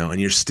 And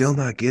you're still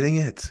not getting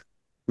it,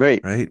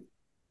 Right. right?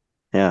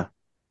 Yeah.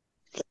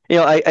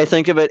 I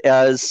think of it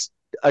as,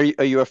 are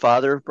you a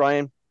father,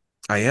 Brian?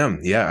 I am.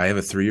 Yeah, I have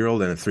a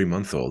 3-year-old and a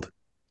 3-month-old.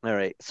 All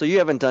right. So you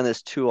haven't done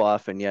this too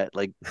often yet,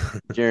 like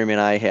Jeremy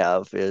and I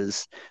have,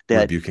 is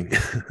that, Rebuking.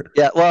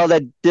 yeah, well,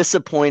 that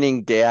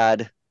disappointing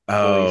dad,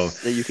 Oh,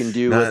 voice that you can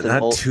do with not an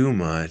not old, too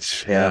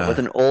much. yeah, with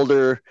Yeah. an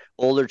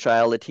older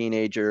child, a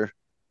teenager.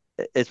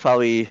 It's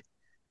probably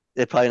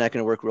not going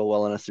to work real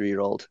well on a 3-year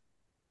old.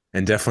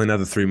 And definitely not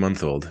the 3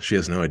 month old. She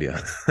has no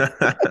idea.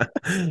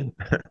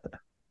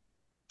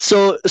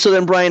 So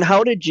then, Brian,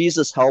 how did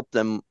Jesus help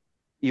them,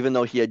 even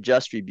though he had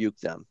just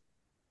rebuked them?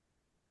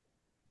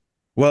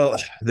 Well,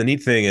 the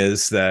neat thing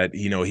is that,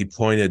 he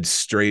pointed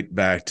straight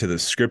back to the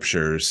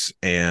scriptures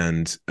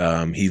and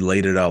he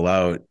laid it all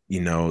out,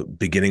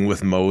 beginning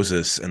with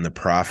Moses and the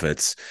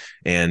prophets.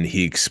 And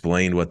he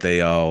explained what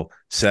they all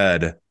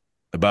said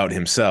about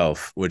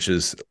himself, which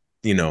is,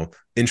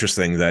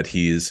 interesting that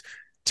he's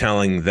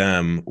telling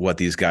them what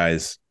these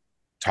guys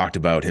talked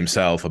about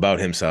himself,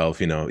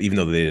 even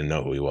though they didn't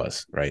know who he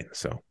was. Right.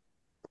 So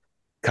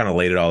kind of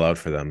laid it all out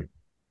for them.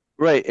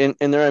 Right.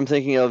 And there I'm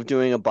thinking of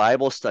doing a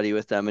Bible study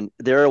with them. And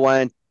there I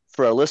wanted,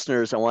 for our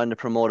listeners, I wanted to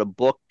promote a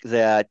book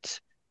that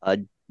uh,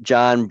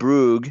 John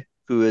Brugge,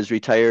 who is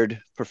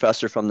retired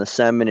professor from the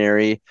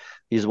seminary,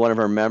 he's one of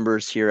our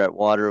members here at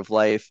Water of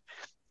Life.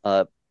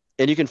 Uh,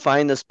 and you can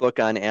find this book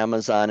on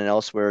Amazon and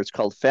elsewhere. It's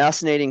called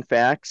Fascinating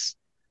Facts,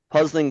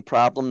 Puzzling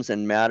Problems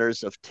and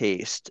Matters of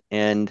Taste.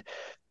 And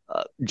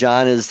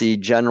John is the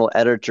general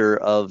editor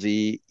of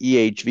the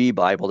EHV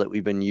Bible that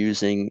we've been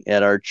using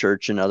at our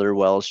church and other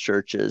WELS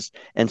churches.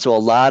 And so a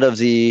lot of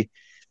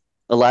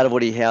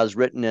what he has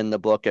written in the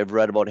book, I've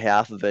read about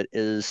half of it,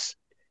 is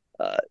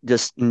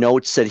just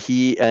notes that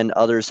he and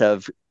others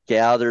have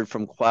gathered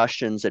from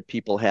questions that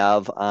people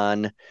have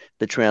on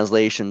the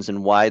translations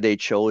and why they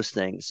chose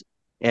things.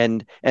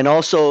 And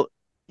also,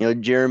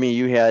 Jeremy,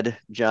 you had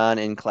John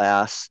in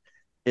class.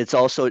 It's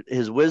also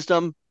his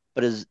wisdom,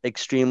 but his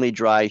extremely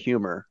dry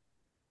humor.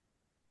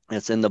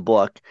 It's in the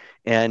book.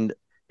 And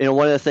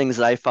one of the things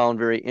that I found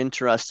very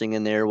interesting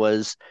in there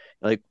was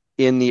like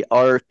in the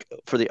ark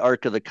for the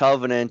Ark of the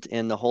Covenant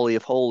in the Holy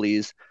of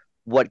Holies,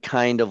 what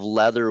kind of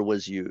leather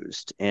was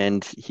used.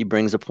 And he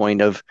brings a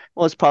point of,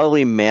 well, it's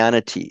probably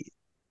manatee,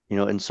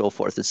 and so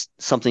forth. It's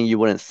something you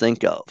wouldn't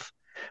think of.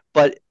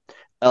 But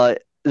uh,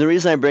 the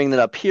reason I bring that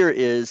up here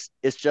is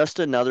it's just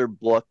another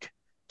book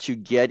to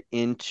get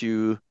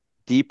into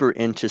deeper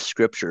into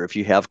scripture if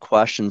you have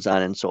questions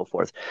on it and so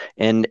forth.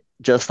 And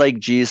just like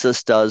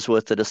Jesus does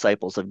with the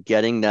disciples of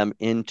getting them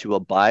into a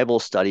Bible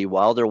study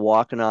while they're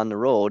walking on the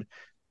road,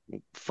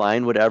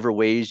 find whatever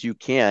ways you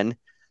can,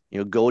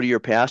 go to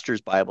your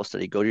pastor's Bible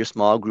study, go to your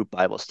small group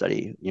Bible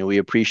study. We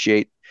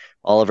appreciate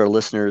all of our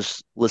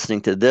listeners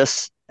listening to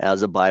this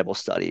as a Bible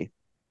study.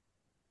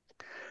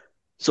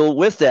 So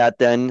with that,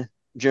 then,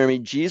 Jeremy,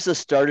 Jesus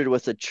started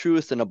with the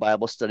truth in a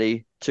Bible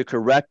study to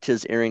correct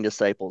his erring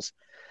disciples.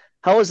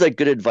 How is that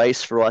good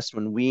advice for us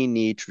when we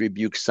need to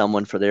rebuke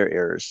someone for their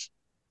errors?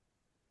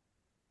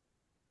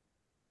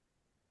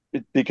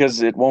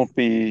 Because it won't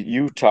be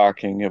you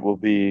talking, it will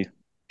be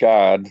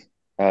God.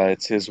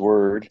 It's His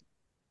word,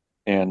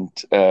 and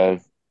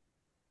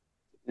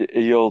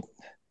you'll.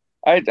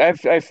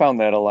 I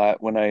found that a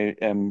lot when I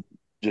am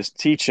just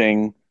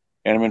teaching,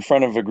 and I'm in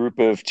front of a group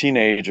of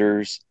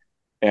teenagers,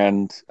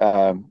 and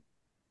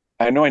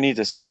I know I need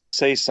to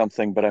say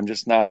something, but I'm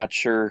just not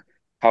sure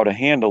how to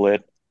handle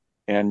it.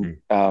 And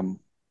Mm.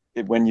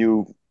 when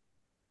you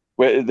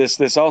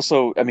this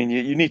also, I mean,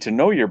 you need to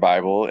know your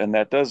Bible, and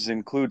that does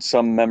include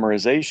some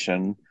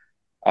memorization.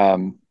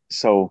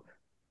 So,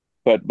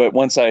 but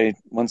once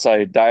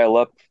I dial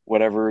up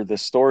whatever the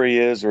story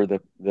is or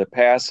the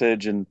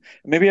passage, and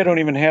maybe I don't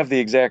even have the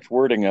exact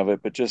wording of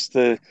it, but just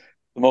the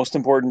most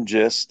important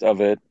gist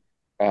of it,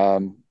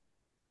 um,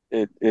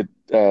 it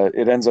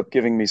ends up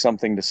giving me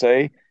something to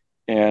say,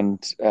 and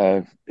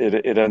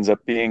it ends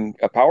up being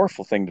a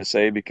powerful thing to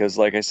say because,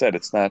 like I said,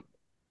 it's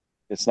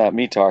not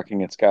me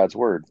talking, it's God's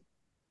word.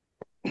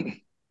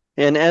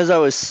 And as I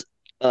was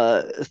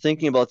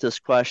thinking about this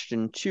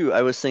question too,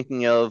 I was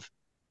thinking of,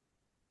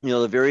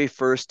 the very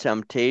first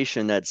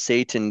temptation that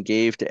Satan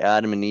gave to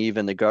Adam and Eve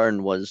in the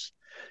garden was,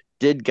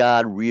 did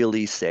God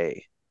really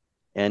say?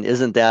 And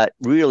isn't that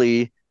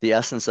really the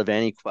essence of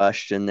any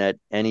question that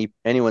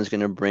anyone's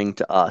going to bring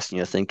to us?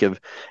 Think of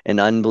an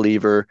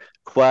unbeliever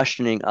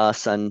questioning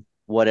us on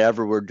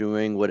whatever we're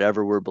doing,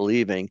 whatever we're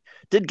believing.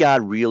 Did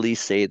God really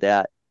say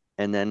that?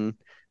 And then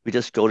we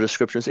just go to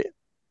scripture and say,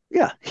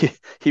 yeah,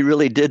 he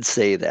really did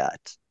say that.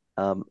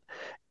 Um,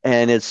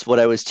 and it's what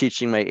I was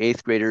teaching my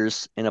eighth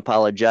graders in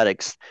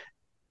apologetics.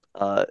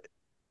 Uh,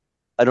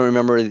 I don't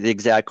remember the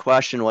exact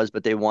question was,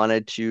 but they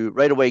wanted to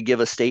right away give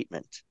a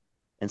statement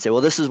and say,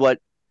 well, this is what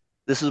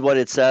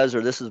it says,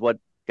 or this is what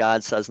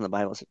God says in the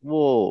Bible. I said,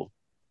 whoa.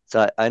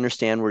 So I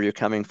understand where you're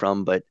coming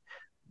from, but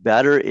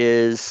better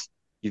is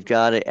you've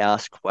got to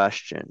ask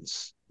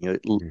questions,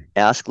 Mm.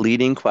 ask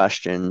leading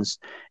questions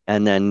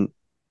and then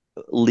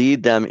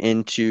lead them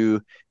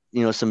into,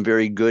 some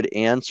very good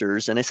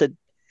answers. And I said,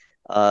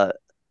 uh,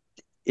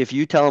 if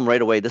you tell them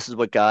right away, this is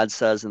what God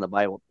says in the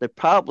Bible, they're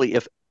probably,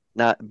 if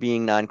not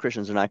being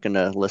non-Christians, are not going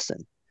to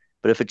listen.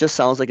 But if it just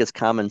sounds like it's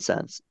common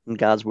sense, and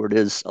God's word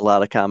is a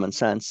lot of common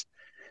sense,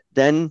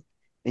 then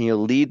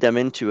lead them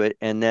into it.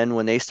 And then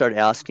when they start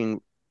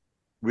asking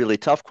really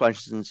tough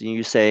questions,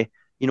 you say,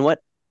 you know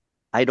what?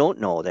 I don't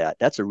know that.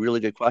 That's a really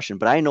good question,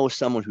 but I know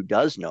someone who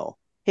does know.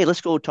 Hey,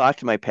 let's go talk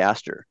to my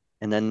pastor.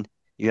 And then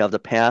you have the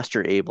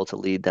pastor able to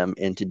lead them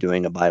into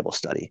doing a Bible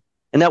study.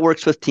 And that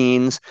works with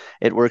teens,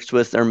 it works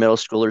with our middle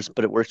schoolers,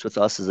 but it works with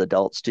us as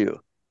adults too.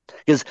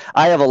 Because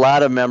I have a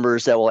lot of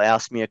members that will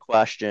ask me a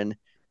question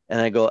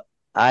and I go,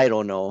 I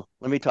don't know.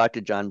 Let me talk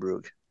to John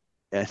Brugge.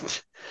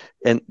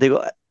 And they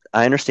go,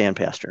 I understand,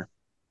 Pastor.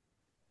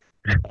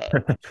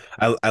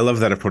 I love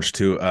that approach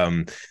too.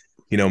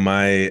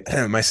 My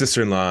my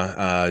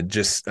sister-in-law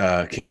just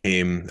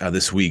came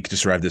this week,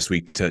 just arrived this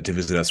week to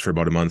visit us for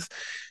about a month,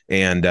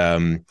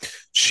 and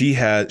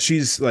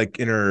she's like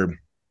in her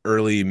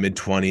early mid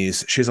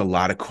 20s. She has a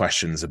lot of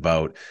questions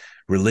about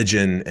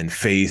religion and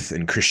faith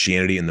and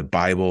Christianity and the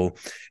Bible,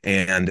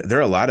 and there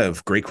are a lot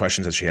of great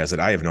questions that she has that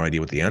I have no idea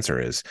what the answer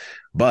is.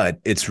 But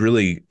it's a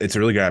really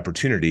good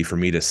opportunity for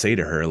me to say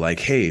to her, like,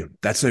 hey,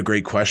 that's a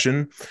great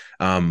question.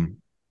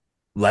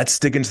 Let's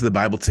dig into the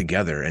Bible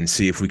together and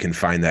see if we can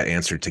find that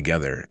answer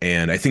together.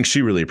 And I think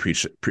she really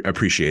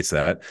appreciates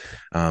that.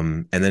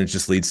 And then it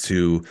just leads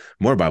to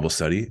more Bible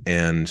study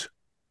and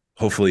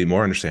hopefully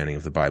more understanding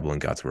of the Bible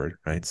and God's word,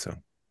 right? So,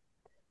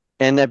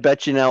 And I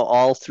bet you now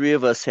all three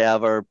of us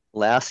have our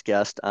last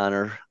guest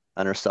on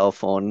our cell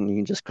phone. You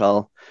can just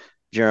call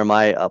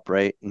Jeremiah up,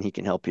 right? And he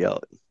can help you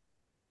out.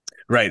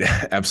 right.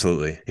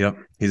 Absolutely. Yep.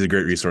 He's a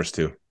great resource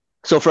too.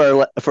 So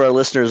for our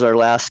listeners, our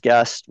last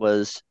guest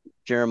was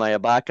Jeremiah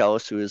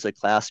Backhouse, who is a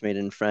classmate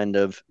and friend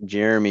of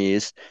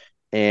Jeremy's,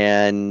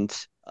 and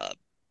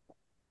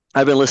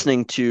I've been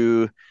listening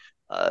to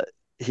uh,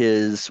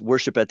 his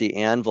Worship at the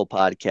Anvil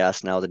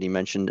podcast now that he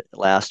mentioned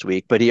last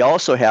week. But he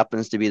also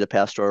happens to be the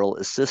pastoral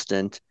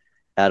assistant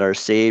at Our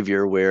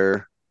Savior,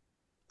 where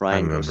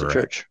I'm Brian a goes to member, right?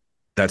 church.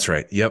 That's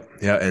right. Yep.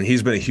 Yeah. And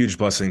he's been a huge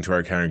blessing to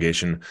our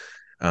congregation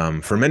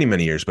for many,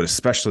 many years, but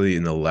especially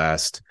in the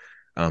last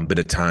bit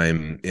of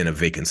time in a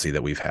vacancy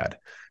that we've had.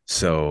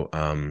 So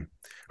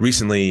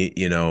recently,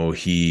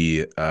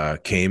 he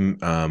came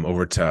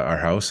over to our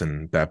house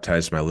and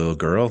baptized my little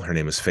girl. Her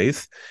name is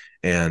Faith.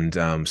 And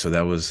so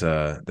that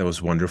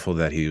was wonderful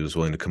that he was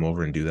willing to come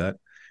over and do that.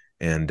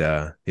 And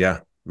yeah,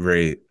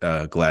 very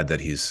glad that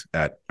he's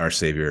at Our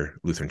Savior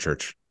Lutheran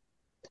Church.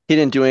 He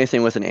didn't do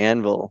anything with an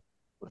anvil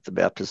with the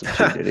baptism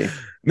too, did he?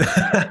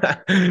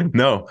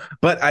 No,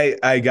 but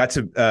I got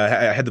to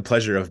I had the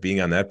pleasure of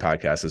being on that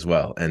podcast as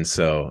well, and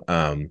so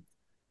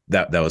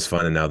that was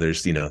fun. And now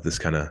there's this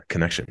kind of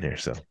connection here.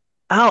 So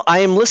Oh, I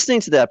am listening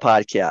to that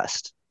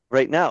podcast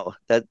right now.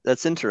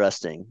 That's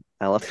interesting.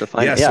 I'll have to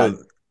find yeah, it. Yeah.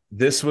 so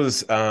this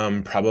was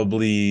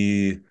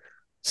probably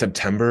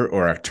September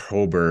or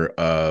October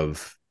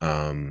of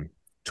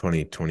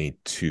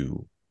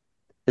 2022,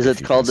 Is if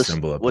it you can called this?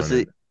 stumble upon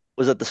it.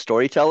 Was it the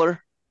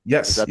storyteller?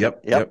 Is Yes, that the?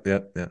 yep, Yep. yep,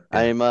 yep, yep,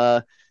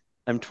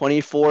 I'm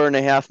 24 and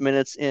a half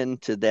minutes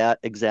into that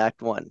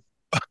exact one.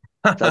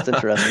 That's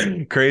interesting.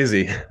 yeah.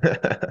 Crazy.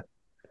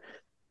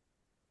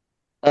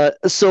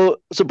 So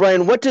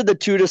Brian, what did the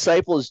two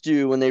disciples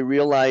do when they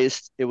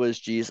realized it was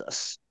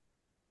Jesus?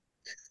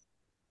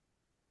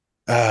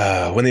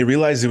 When they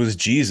realized it was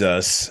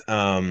Jesus,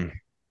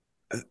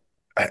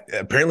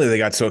 apparently they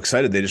got so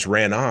excited they just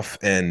ran off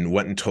and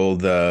went and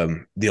told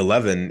the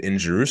 11 in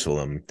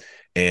Jerusalem,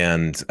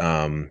 and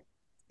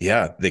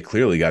yeah, they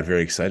clearly got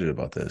very excited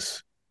about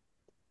this.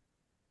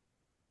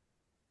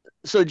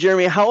 So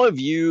Jeremy, how have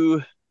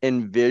you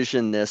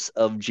envisioned this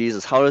of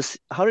Jesus? How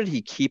did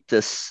he keep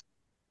this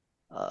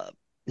uh,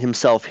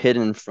 himself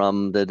hidden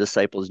from the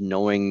disciples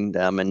knowing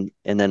them and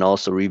then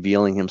also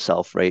revealing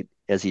himself right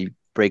as he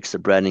breaks the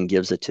bread and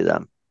gives it to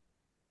them?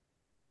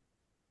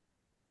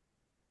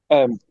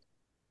 Um,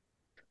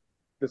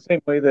 the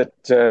same way that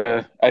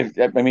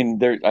I mean,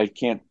 there I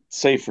can't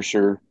say for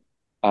sure,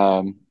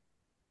 um,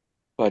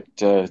 but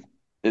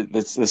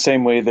it's the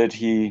same way that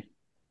he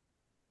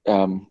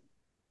um,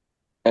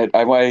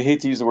 I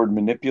hate to use the word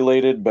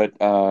manipulated, but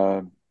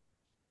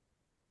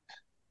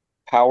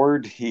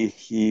powered.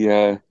 He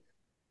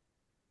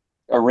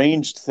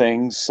arranged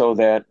things so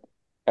that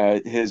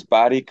his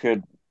body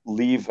could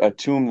leave a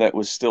tomb that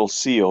was still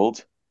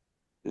sealed.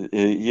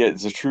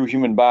 It's a true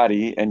human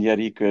body, and yet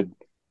he could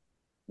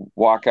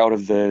walk out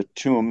of the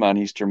tomb on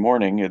Easter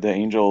morning. The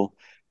angel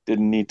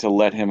didn't need to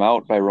let him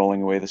out by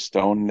rolling away the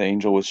stone. The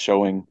angel was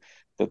showing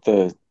that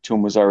the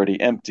tomb was already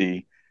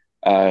empty.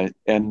 And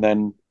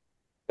then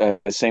the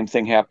same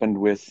thing happened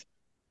with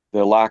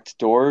the locked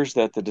doors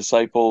that the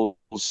disciples,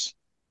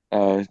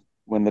 uh,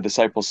 when the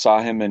disciples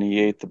saw him and he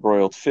ate the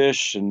broiled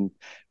fish and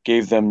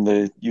gave them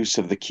the use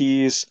of the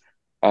keys,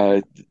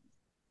 uh,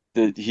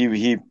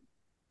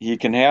 he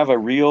can have a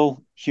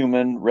real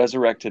human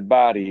resurrected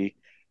body,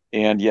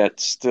 and yet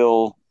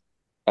still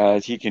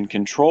he can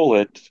control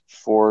it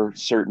for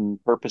certain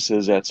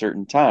purposes at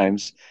certain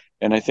times.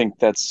 And I think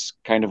that's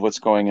kind of what's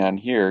going on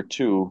here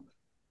too.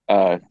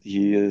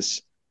 He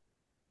is.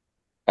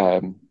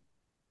 Um,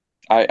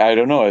 I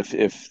don't know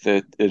if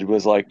that it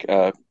was like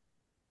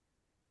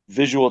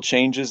visual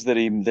changes that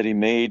he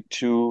made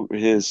to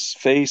his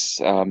face.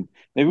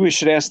 Maybe we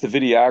should ask the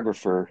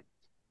videographer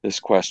this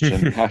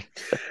question.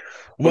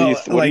 Well,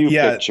 what do like, you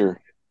yeah, picture?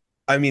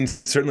 I mean,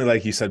 certainly,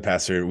 like you said,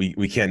 Pastor,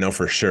 we can't know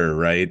for sure,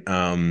 right?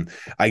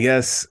 I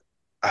guess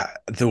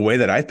the way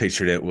that I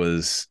pictured it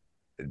was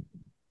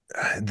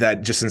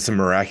that just in some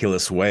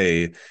miraculous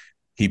way,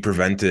 he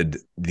prevented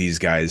these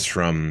guys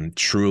from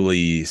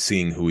truly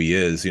seeing who he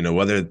is,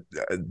 whether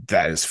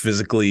that is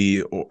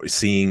physically or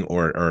seeing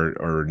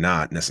or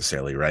not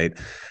necessarily, right?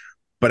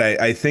 But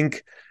I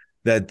think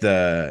that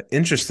the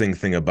interesting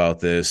thing about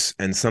this,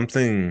 and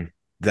something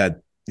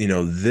that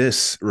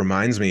this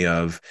reminds me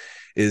of,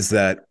 is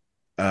that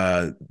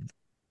uh,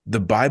 the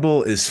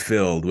Bible is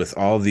filled with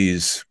all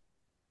these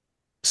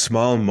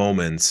small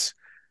moments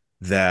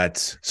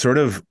that sort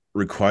of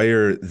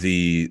require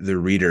the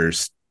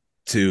readers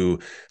to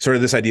sort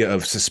of this idea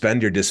of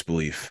suspend your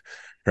disbelief,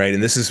 right?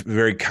 And this is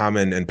very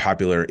common and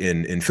popular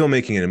in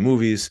filmmaking and in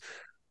movies.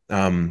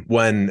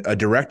 When a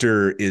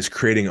director is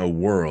creating a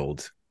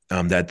world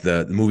that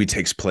the movie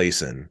takes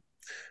place in,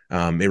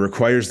 it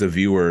requires the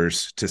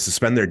viewers to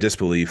suspend their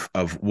disbelief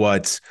of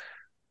what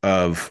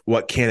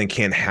can and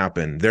can't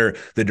happen. The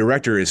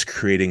director is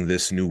creating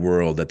this new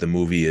world that the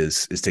movie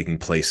is taking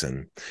place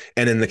in.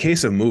 And in the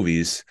case of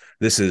movies,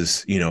 this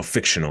is,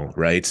 fictional,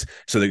 right?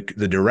 So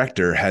the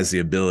director has the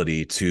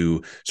ability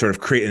to sort of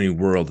create a new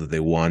world that they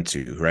want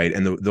to, right?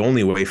 And the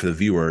only way for the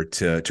viewer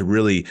to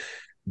really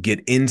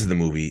get into the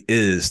movie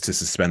is to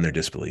suspend their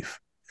disbelief.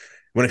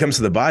 When it comes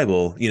to the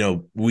Bible,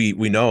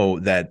 we know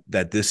that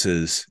this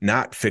is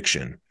not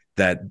fiction,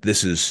 that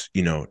this is,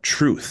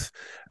 truth.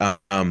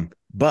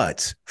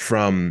 But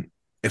from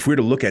if we were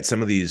to look at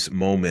some of these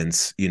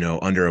moments,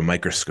 under a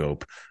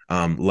microscope,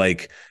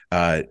 like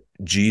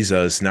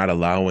Jesus not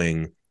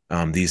allowing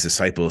these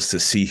disciples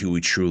to see who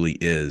he truly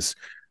is,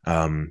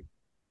 um,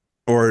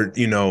 or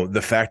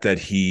the fact that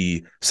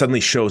he suddenly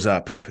shows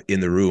up in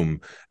the room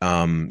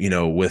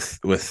with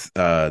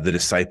the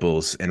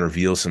disciples and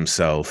reveals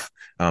himself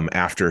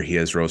after he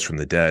has rose from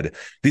the dead.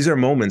 These are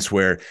moments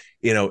where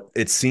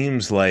it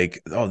seems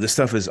like, oh, this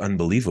stuff is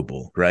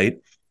unbelievable, right?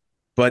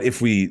 But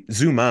if we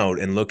zoom out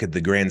and look at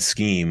the grand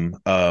scheme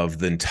of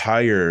the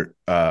entire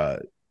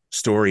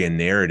story and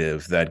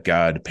narrative that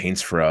God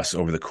paints for us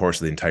over the course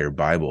of the entire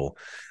Bible,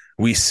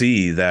 we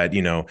see that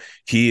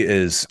he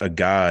is a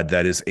God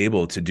that is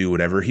able to do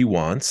whatever he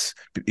wants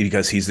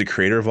because he's the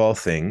creator of all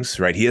things,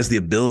 right? He has the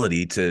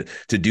ability to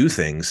do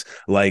things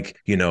like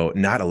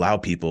not allow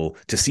people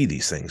to see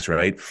these things,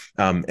 right?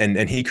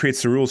 And he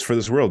creates the rules for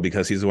this world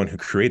because he's the one who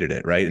created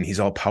it, right? And he's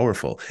all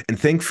powerful. And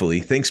thankfully,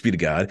 thanks be to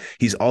God,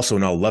 he's also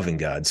an all loving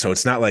God. So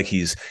it's not like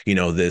he's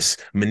this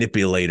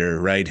manipulator,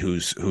 right?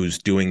 Who's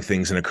doing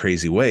things in a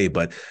crazy way,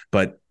 but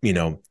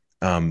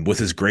with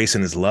his grace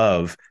and his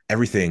love,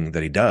 everything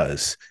that he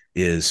does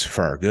is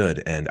for our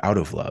good and out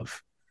of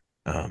love.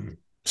 So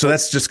Well,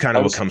 that's just kind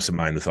I of what was comes to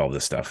mind with all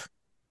this stuff.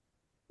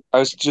 I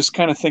was just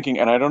kind of thinking,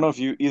 and I don't know if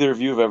you either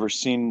of you have ever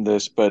seen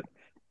this, but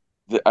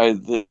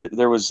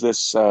there was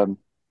this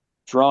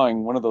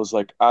drawing, one of those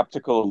like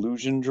optical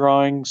illusion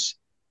drawings,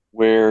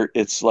 where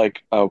it's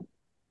like a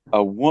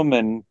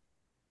woman,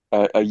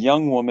 a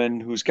young woman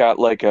who's got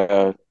like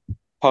a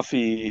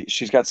puffy,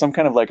 she's got some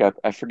kind of like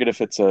I forget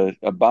if it's a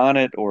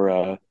bonnet or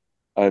a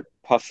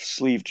puff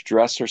sleeved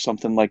dress or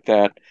something like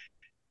that.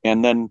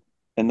 And then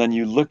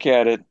you look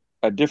at it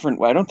a different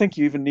way. I don't think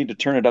you even need to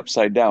turn it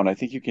upside down. I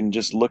think you can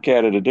just look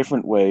at it a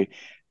different way.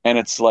 And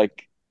it's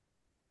like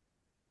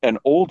an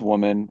old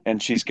woman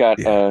and she's got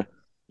Yeah.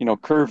 a,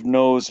 curved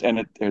nose,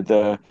 and or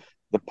the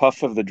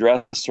puff of the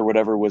dress or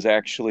whatever was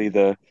actually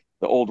the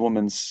old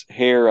woman's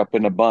hair up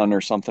in a bun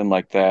or something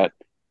like that.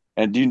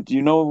 And do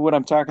you know what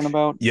I'm talking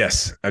about?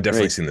 Yes, I've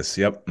definitely Right. seen this.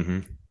 Yep.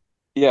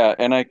 Yeah,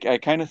 and I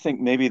kind of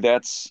think maybe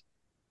that's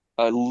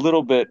a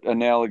little bit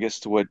analogous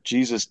to what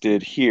Jesus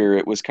did here.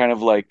 It was kind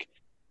of like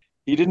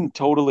he didn't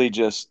totally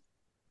just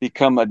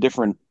become a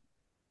different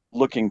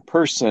looking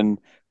person,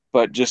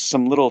 but just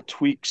some little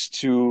tweaks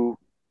to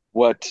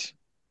what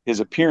his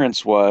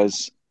appearance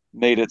was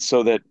made it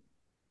so that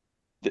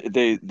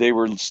they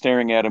were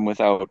staring at him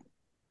without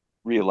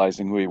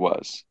realizing who he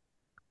was.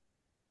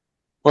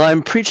 Well,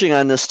 I'm preaching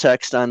on this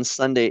text on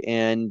Sunday,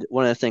 and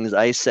one of the things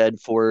I said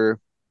for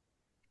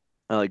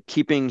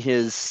keeping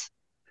his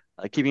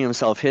keeping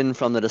himself hidden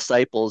from the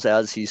disciples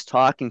as he's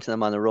talking to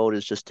them on the road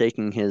is just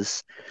taking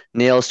his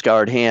nail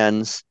scarred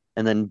hands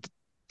and then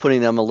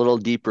putting them a little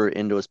deeper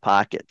into his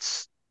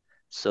pockets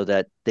so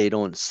that they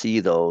don't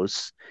see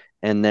those.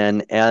 And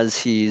then as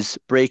he's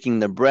breaking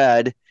the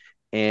bread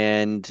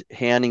and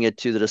handing it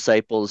to the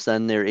disciples,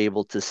 then they're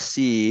able to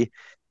see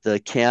the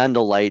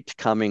candlelight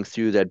coming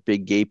through that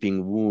big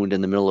gaping wound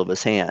in the middle of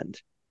his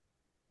hand.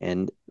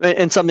 And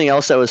something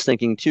else I was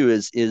thinking too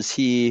is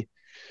he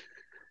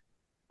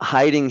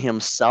hiding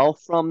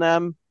himself from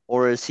them,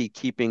 or is he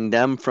keeping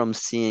them from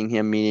seeing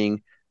him?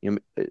 Meaning, Mm,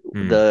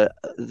 the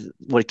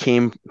what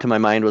came to my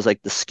mind was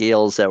like the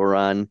scales that were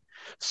on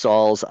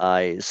Saul's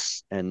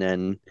eyes, and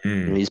then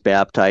mm. he's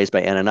baptized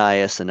by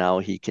Ananias, and now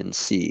he can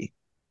see.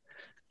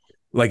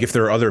 Like if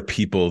there are other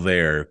people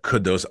there,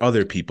 could those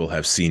other people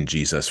have seen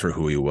Jesus for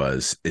who he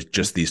was? It's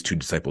just these two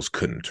disciples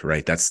couldn't,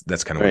 right? That's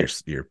kind of what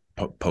Right. you're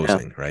Yeah.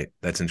 posing, right?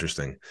 That's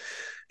interesting.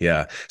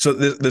 Yeah. So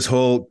this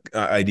whole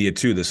idea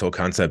too, this whole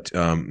concept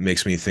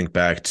makes me think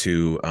back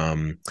to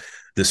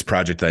this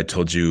project that I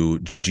told you,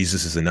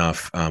 Jesus is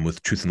Enough,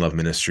 with Truth and Love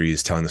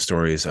Ministries, telling the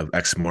stories of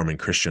ex-Mormon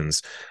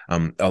Christians.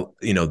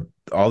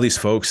 All these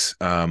folks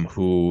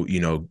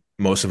who,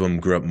 most of them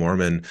grew up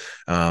Mormon.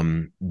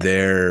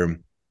 Their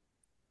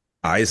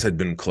eyes had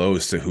been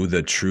closed to who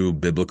the true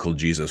biblical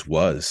Jesus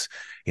was,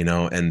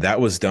 and that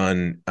was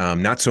done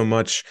not so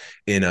much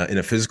in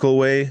a physical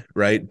way,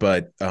 right?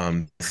 But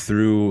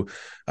through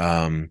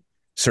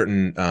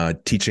certain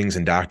teachings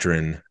and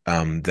doctrine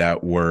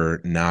that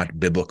were not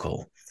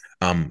biblical.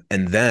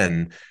 And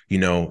then,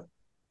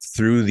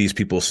 through these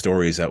people's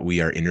stories that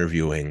we are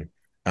interviewing,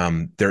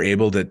 they're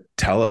able to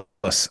tell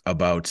us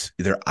about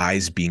their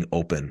eyes being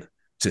open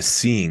to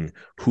seeing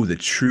who the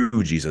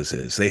true Jesus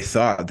is. They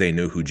thought they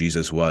knew who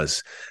Jesus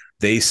was.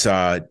 They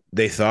thought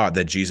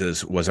that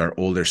Jesus was our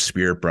older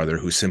spirit brother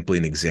who's simply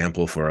an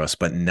example for us,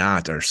 but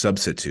not our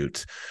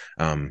substitute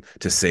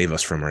to save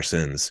us from our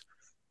sins.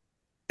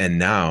 And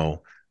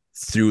now,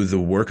 through the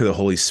work of the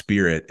Holy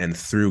Spirit and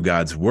through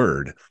God's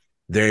word,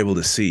 they're able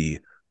to see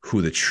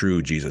who the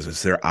true Jesus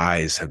is. Their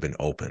eyes have been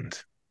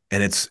opened.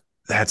 And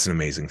that's an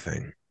amazing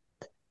thing.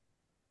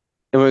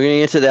 And we're going to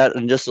get to that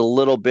in just a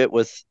little bit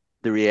with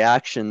the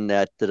reaction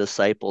that the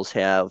disciples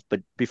have.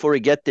 But before we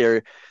get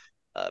there,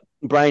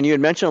 Brian, you had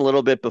mentioned a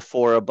little bit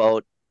before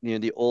about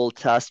the Old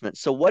Testament.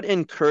 So, what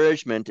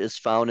encouragement is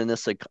found in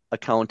this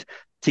account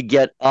to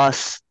get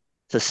us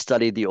to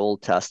study the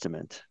Old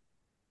Testament?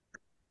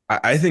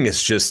 I think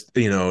it's just,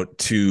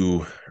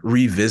 to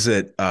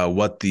revisit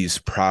what these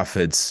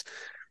prophets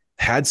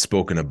had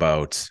spoken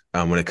about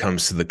when it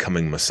comes to the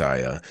coming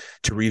Messiah,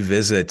 to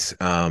revisit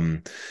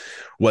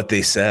what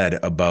they said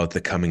about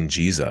the coming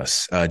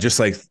Jesus, just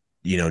like,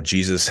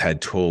 Jesus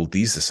had told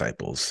these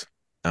disciples.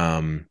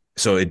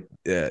 So it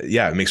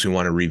makes me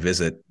want to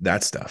revisit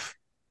that stuff.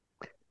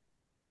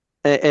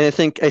 And I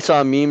think I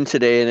saw a meme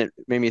today, and it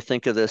made me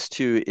think of this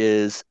too.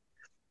 Is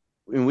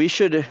we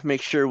should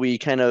make sure we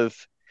kind of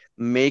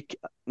make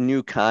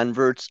new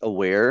converts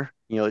aware,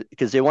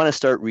 because they want to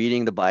start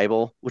reading the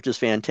Bible, which is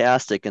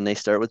fantastic, and they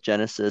start with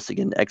Genesis,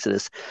 again,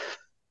 Exodus,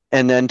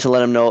 and then to let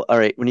them know, all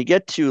right, when you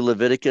get to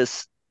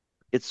Leviticus,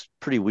 it's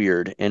pretty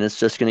weird, and it's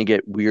just going to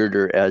get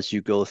weirder as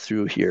you go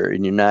through here,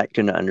 and you're not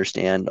going to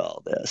understand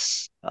all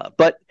this.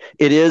 But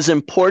it is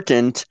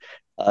important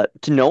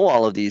to know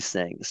all of these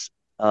things.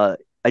 I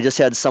just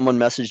had someone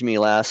message me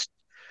last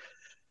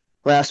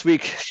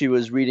week. She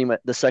was reading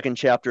the second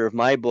chapter of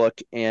my book,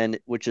 and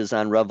which is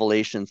on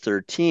Revelation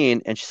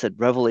 13, and she said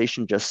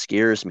Revelation just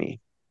scares me.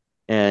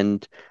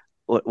 And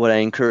what I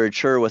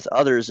encourage her with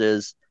others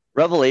is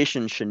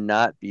Revelation should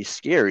not be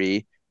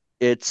scary.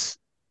 It's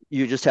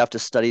You just have to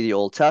study the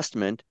Old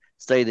Testament,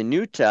 study the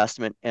New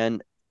Testament,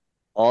 and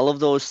all of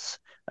those,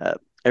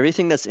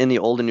 everything that's in the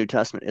Old and New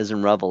Testament is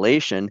in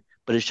Revelation,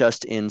 but it's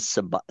just in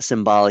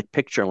symbolic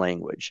picture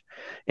language.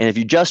 And if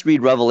you just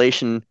read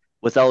Revelation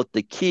without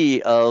the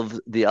key of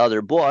the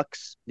other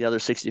books, the other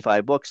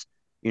 65 books,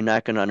 you're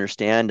not going to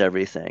understand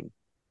everything.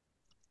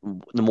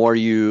 The more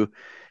you're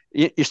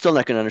still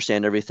not going to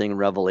understand everything in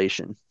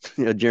Revelation.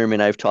 Jeremy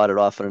and I have taught it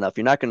often enough.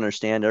 You're not going to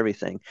understand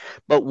everything.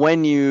 But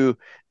when you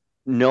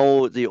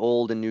know the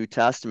Old and New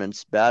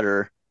Testaments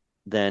better,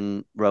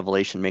 then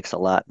Revelation makes a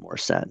lot more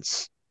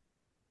sense.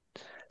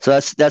 So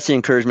that's the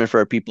encouragement for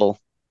our people,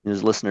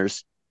 as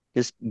listeners.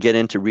 Just get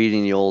into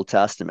reading the Old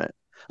Testament.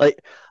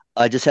 Like,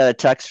 I just had a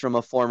text from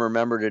a former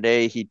member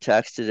today. He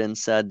texted and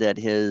said that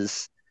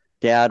his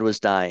dad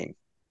was dying.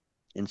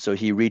 And so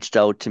he reached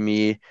out to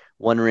me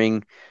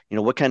wondering,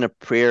 what kind of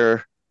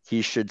prayer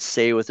he should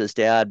say with his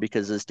dad,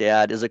 because his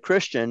dad is a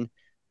Christian,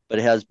 but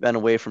has been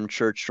away from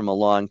church from a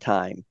long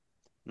time.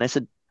 And I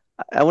said,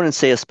 I wouldn't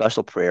say a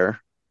special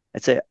prayer.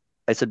 I'd say,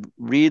 I said,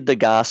 read the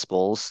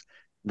Gospels,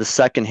 the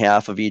second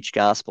half of each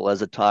Gospel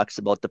as it talks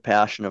about the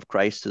passion of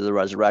Christ through the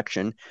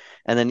resurrection.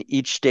 And then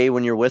each day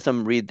when you're with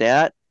him, read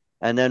that.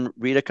 And then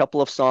read a couple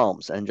of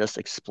Psalms and just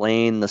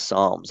explain the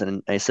Psalms.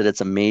 And I said,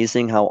 it's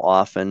amazing how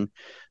often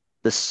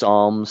the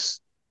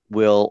Psalms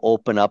will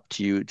open up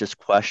to you just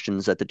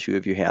questions that the two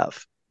of you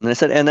have. And I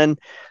said, and then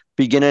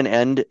begin and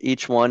end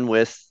each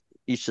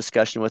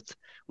discussion with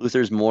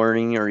Luther's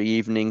morning or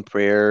evening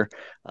prayer,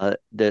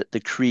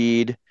 the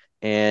creed,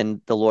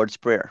 and the Lord's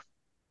Prayer.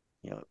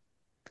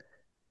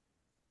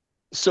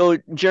 So,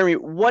 Jeremy,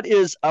 what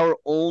is our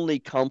only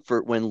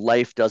comfort when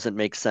life doesn't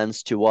make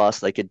sense to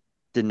us, like it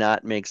did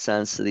not make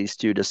sense to these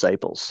two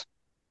disciples?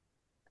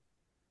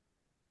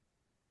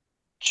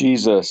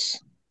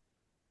 Jesus.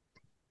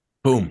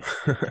 Boom.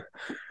 All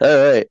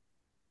right.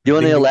 Do you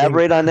want to Ding, ding, ding.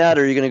 elaborate on that,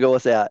 or are you going to go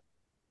with that?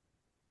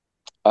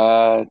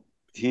 Uh,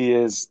 he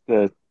is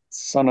the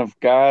Son of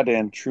God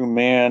and true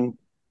man.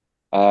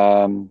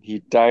 He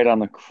died on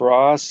the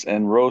cross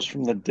and rose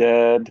from the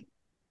dead.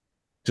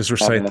 Just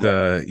recite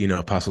Uh, the,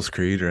 Apostles'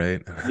 Creed,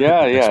 right?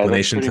 yeah, that's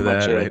Explanation pretty to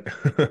much that, it.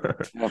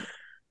 right? Yep.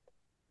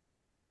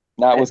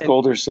 Not with And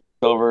gold or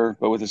silver,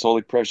 but with his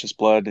holy precious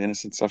blood,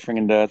 innocent suffering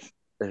and death.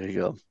 there you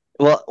go.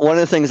 Well, one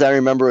of the things I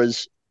remember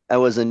is I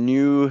was a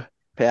new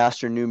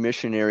pastor, new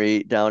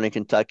missionary down in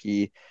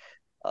Kentucky.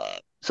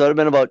 So it had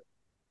been about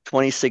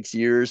 26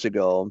 years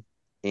ago,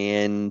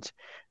 and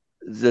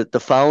the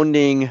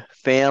founding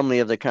family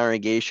of the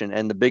congregation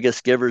and the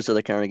biggest givers of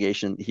the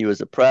congregation, he was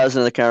the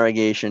president of the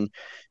congregation.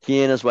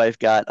 He and his wife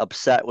got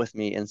upset with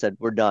me and said,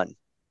 "We're done."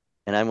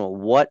 And I'm going,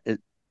 what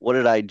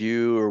did I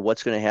do, or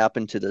what's going to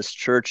happen to this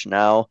church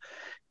now?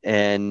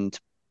 And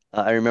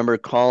I remember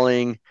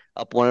calling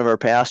up one of our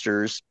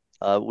pastors.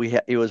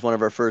 He was one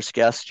of our first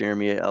guests,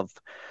 Jeremy, of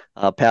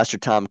Pastor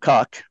Tom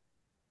Cuck.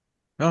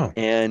 Oh,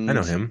 I know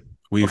And him.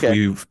 We've okay,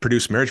 we've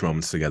produced marriage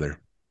moments together.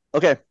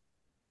 okay,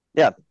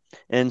 yeah.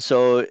 And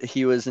so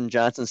he was in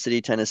Johnson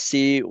City,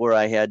 Tennessee, where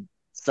I had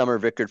summer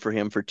vicared for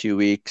him for 2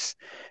 weeks.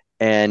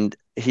 And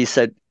he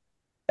said,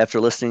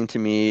 after listening to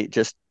me,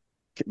 just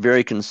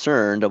very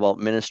concerned about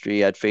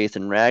ministry at Faith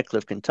in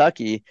Radcliffe,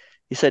 Kentucky,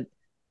 he said,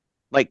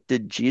 "Mike,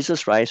 did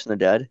Jesus rise from the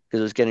dead?" Because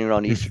it was getting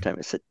around Easter time.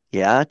 I said,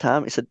 "Yeah,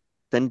 Tom." He said,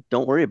 "Then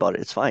don't worry about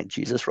it. It's fine.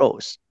 Jesus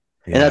rose."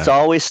 And that's Yeah.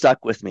 always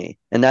stuck with me.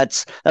 And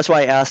that's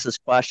why I asked this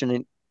question.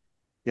 And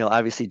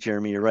obviously,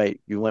 Jeremy, you're right.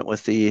 You went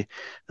with the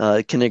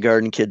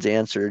kindergarten kid's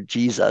answer,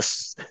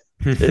 Jesus.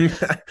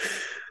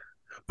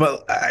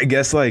 But I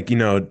guess like,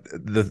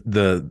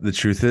 the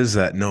truth is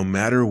that no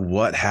matter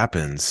what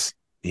happens,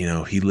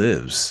 he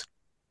lives,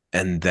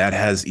 and that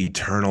has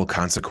eternal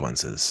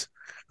consequences.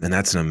 And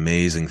that's an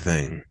amazing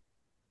thing.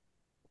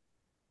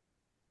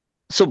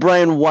 So,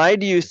 Brian, why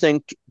do you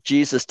think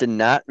Jesus did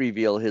not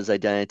reveal his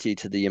identity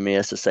to the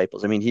Emmaus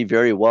disciples? I mean, he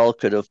very well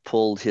could have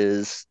pulled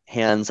his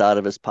hands out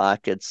of his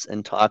pockets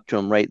and talked to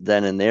them right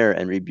then and there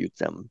and rebuked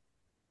them.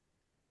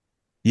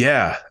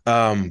 Yeah.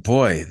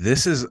 Boy,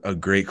 this is a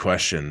great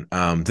question.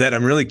 That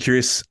I'm really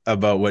curious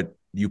about what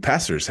you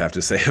pastors have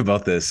to say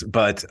about this.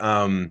 But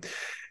I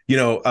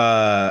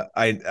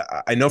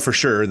know for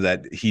sure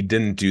that he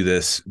didn't do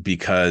this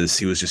because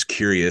he was just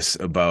curious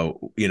about,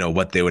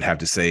 what they would have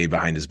to say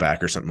behind his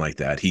back or something like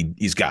that.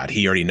 He's God.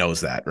 He already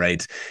knows that,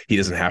 right? He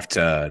doesn't have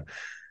to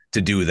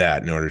do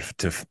that in order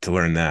to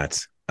learn that.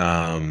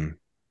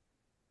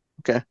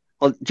 Okay.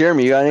 Well,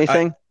 Jeremy, you got I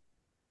anything?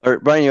 Or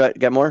Brian, you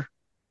got more?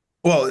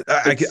 well,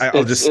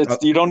 I'll just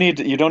It's you don't need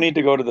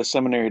to go to the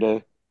seminary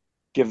to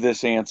give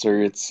this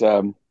answer. It's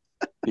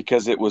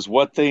because it was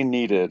what they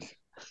needed.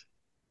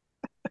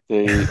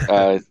 They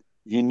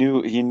he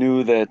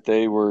knew that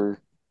they were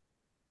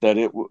that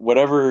it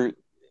whatever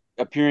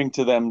appearing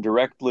to them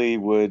directly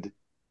would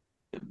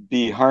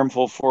be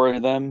harmful for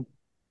them,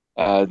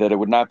 that it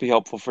would not be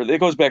helpful for. It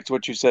goes back to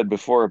what you said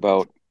before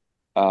about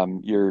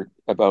your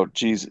about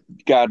Jesus,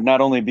 God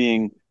not only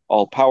being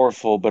all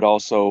powerful but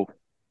also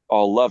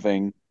all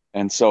loving,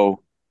 and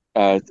so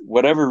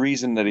whatever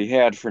reason that he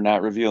had for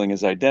not revealing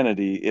his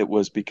identity, it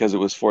was because it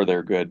was for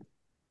their good.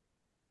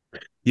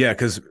 Yeah,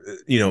 because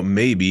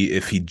maybe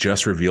if he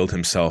just revealed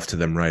himself to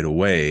them right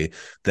away,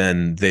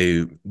 then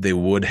they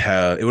would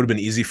have been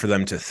easy for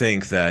them to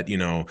think that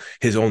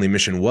his only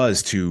mission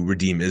was to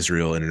redeem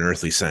Israel in an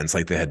earthly sense,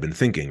 like they had been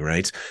thinking,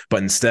 right?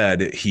 But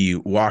instead, he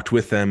walked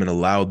with them and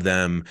allowed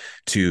them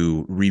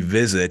to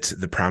revisit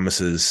the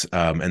promises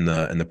and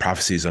the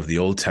prophecies of the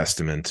Old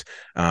Testament,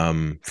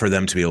 for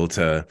them to be able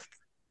to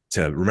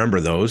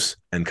remember those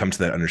and come to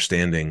that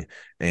understanding.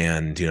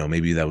 And,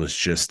 maybe that was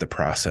just the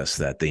process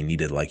that they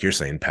needed, like you're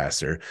saying,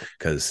 Pastor,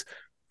 because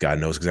God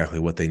knows exactly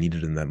what they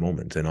needed in that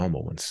moment, in all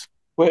moments.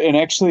 Well, and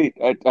actually,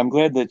 I'm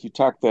glad that you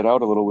talked that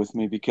out a little with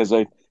me because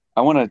I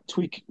want to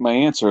tweak my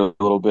answer a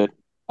little bit.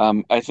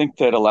 I think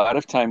that a lot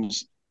of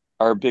times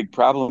our big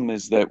problem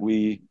is that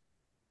we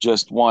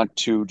just want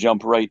to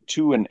jump right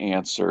to an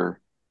answer,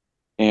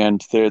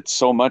 and that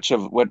so much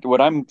of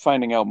what I'm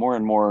finding out more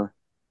and more,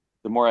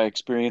 the more I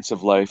experience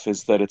of life,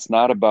 is that it's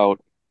not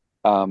about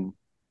um,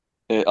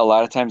 a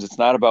lot of times it's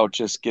not about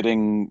just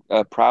getting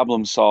a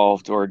problem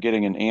solved or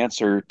getting an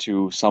answer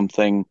to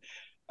something,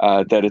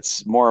 that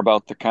it's more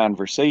about the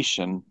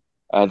conversation.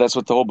 That's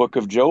what the whole book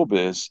of Job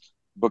is.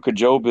 Book of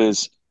Job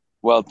is,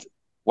 well,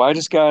 why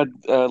does God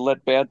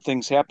let bad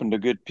things happen to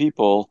good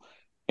people?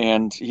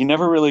 And he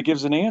never really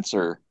gives an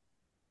answer.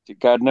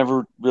 God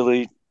never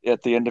really,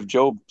 at the end of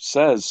Job,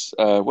 says,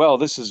 well,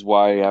 this is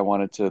why I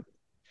wanted to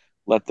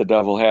let the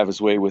devil have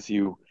his way with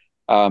you.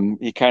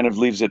 He kind of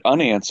leaves it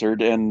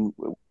unanswered. And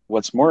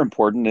what's more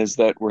important is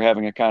that we're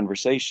having a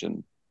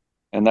conversation.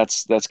 And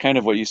that's kind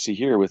of what you see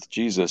here with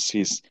Jesus.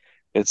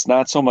 It's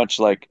not so much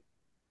like,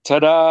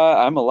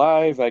 ta-da, I'm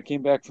alive, I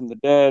came back from the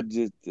dead,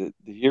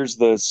 here's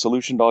the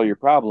solution to all your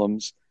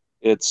problems.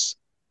 It's,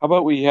 how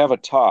about we have a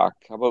talk?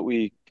 How about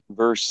we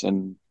converse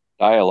and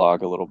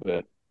dialogue a little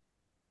bit?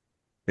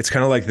 It's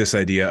kind of like this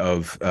idea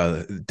of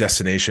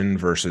destination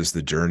versus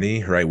the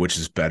journey, right? Which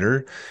is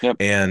better? Yep.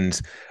 And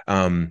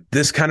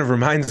this kind of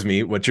reminds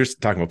me, what you're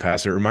talking about,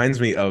 Pastor, it reminds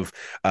me of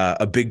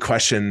a big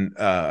question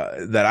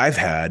that I've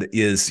had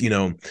is,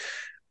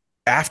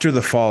 after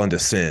the fall into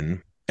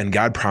sin, and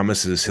God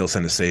promises he'll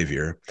send a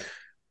savior,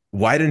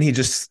 why didn't he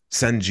just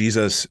send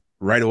Jesus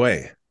right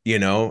away?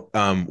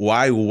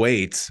 Why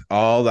wait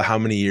how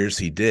many years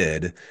he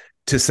did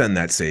to send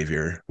that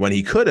savior when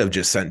he could have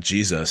just sent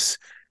Jesus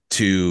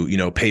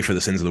to, pay for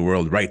the sins of the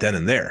world right then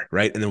and there,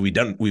 right? And then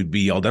we'd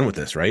be all done with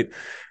this, right?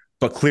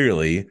 But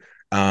clearly,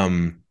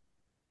 um,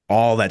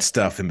 all that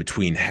stuff in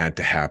between had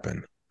to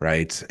happen,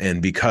 right?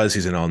 And because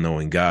he's an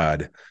all-knowing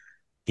God,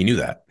 he knew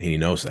that. He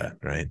knows that,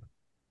 right?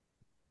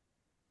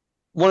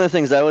 One of the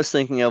things I was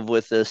thinking of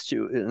with this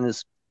too, and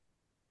is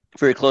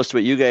very close to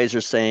what you guys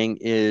are saying,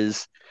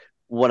 is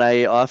what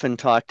I often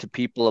talk to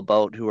people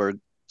about who are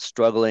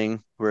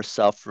struggling, who are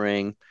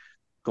suffering,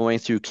 going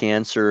through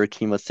cancer,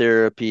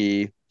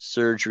 chemotherapy,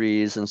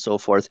 surgeries, and so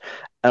forth.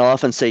 And I'll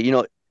often say,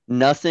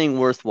 nothing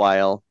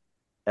worthwhile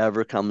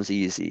ever comes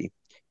easy.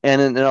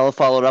 And then I'll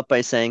follow it up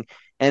by saying,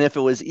 and if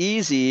it was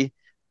easy,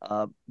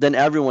 then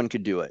everyone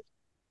could do it.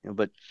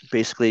 But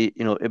basically,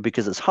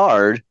 because it's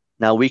hard,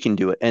 now we can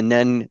do it. And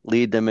then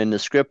lead them into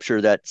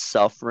scripture that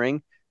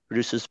suffering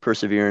produces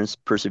perseverance,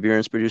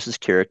 perseverance produces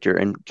character,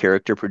 and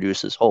character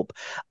produces hope.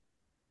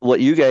 What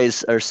you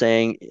guys are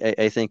saying,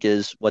 I think,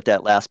 is what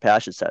that last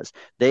passage says.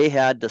 They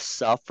had to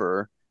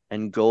suffer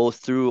and go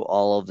through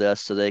all of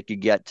this so they could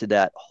get to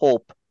that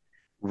hope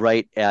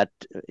right at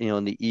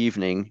in the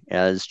evening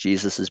as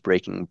Jesus is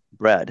breaking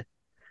bread.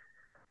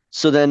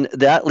 So then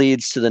that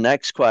leads to the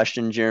next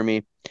question,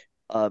 Jeremy.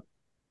 Uh,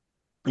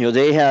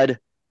 they had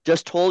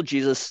just told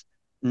Jesus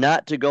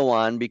not to go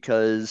on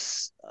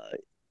because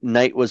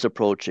night was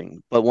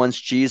approaching. But once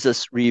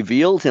Jesus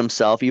revealed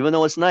himself, even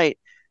though it's night,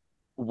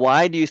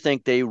 why do you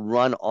think they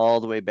run all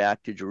the way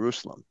back to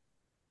Jerusalem?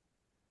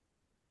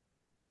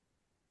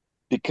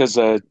 Because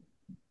a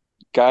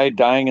guy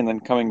dying and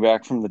then coming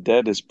back from the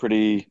dead is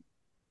pretty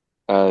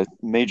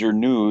major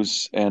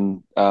news,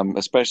 and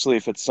especially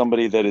if it's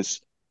somebody that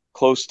is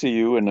close to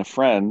you and a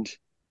friend,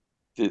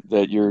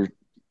 that you're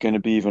going to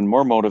be even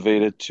more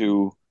motivated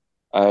to.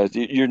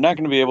 You're not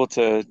going to be able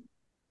to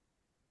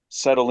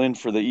settle in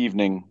for the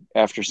evening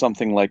after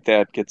something like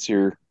that gets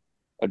your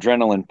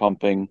adrenaline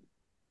pumping.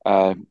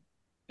 Uh,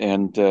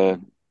 and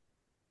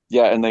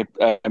Yeah, and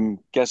I'm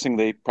guessing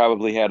they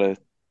probably had a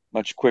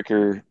much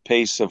quicker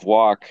pace of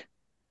walk,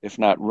 if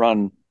not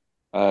run,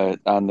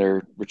 on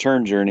their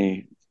return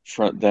journey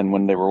than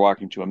when they were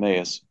walking to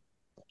Emmaus.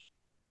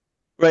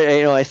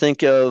 Right. I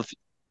think of,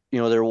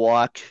 their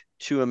walk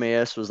to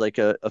Emmaus was like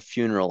a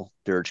funeral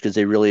dirge because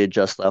they really had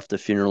just left the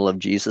funeral of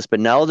Jesus. But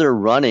now they're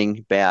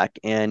running back,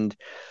 and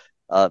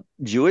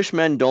Jewish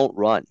men don't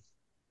run.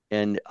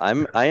 And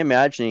I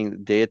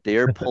imagining they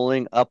are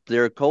pulling up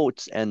their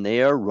coats and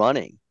they are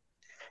running.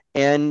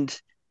 And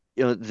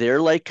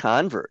they're like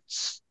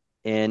converts,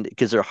 and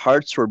because their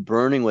hearts were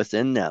burning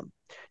within them.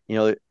 You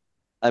know,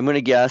 I'm going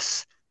to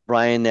guess,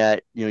 Brian,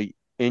 that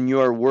in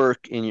your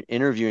work in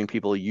interviewing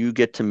people, you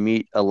get to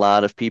meet a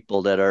lot of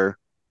people that are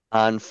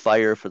on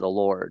fire for the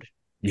Lord.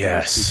 Can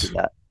you speak to Yes,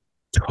 that?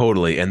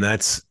 totally. And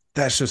that's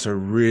just a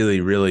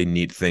really, really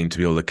neat thing to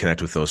be able to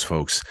connect with those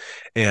folks.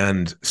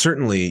 And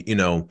certainly,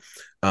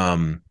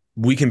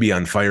 we can be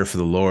on fire for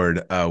the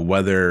Lord,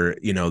 whether,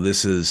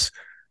 this is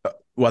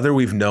whether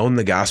we've known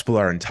the gospel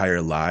our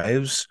entire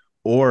lives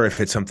or if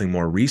it's something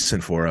more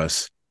recent for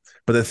us.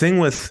 But the thing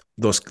with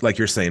those, like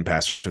you're saying,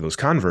 Pastor, those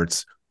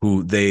converts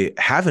who they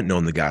haven't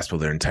known the gospel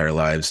their entire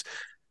lives,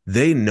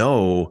 they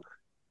know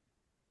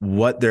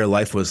what their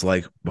life was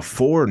like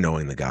before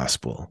knowing the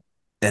gospel.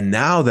 And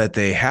now that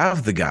they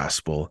have the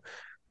gospel,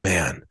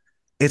 man,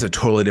 it's a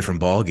totally different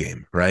ball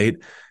game, right?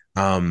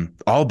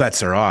 All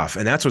bets are off.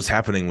 And that's what's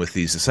happening with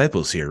these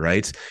disciples here,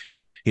 right?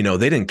 They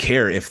didn't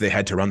care if they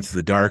had to run through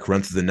the dark,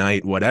 run through the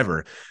night,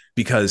 whatever,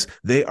 because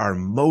they are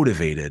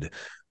motivated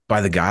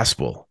by the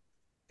gospel.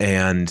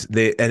 And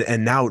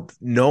now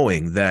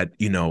knowing that,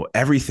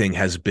 everything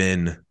has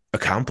been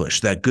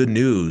accomplished, that good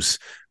news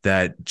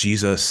that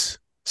Jesus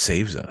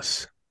saves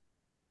us.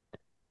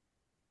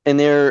 And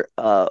there,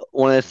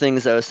 one of the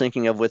things I was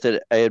thinking of with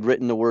it, I had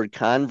written the word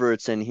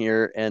converts in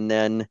here, and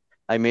then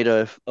I made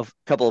a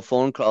couple of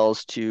phone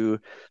calls to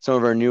some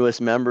of our newest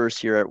members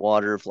here at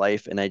Water of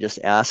Life, and I just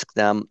asked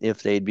them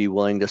if they'd be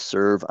willing to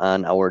serve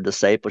on our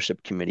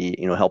discipleship committee,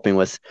 helping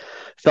with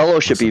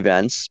fellowship Awesome.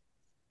 events.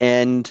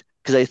 And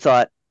because I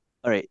thought,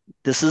 all right,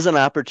 this is an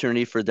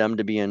opportunity for them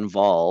to be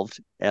involved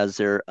as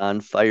they're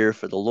on fire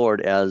for the Lord,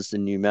 as the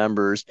new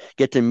members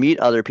get to meet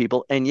other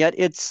people, and yet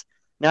it's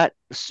not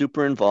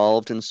super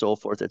involved and so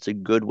forth. It's a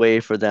good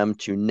way for them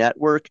to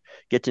network,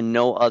 get to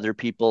know other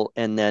people,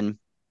 and then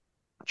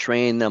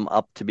train them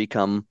up to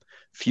become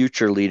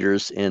future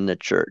leaders in the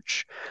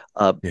church.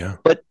 Uh, Yeah.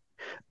 but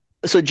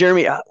so,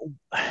 Jeremy,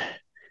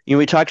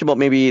 we talked about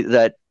maybe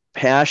that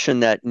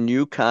passion that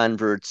new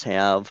converts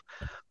have.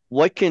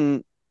 What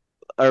can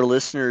our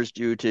listeners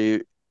do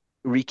to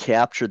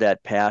recapture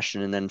that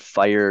passion and then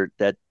fire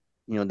that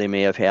they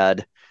may have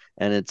had,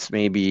 and it's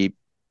maybe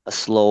a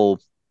slow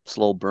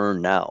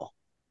burn now?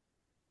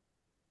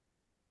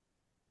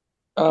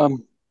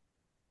 Um,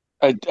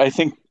 I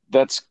think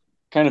that's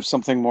kind of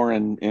something more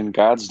in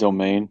God's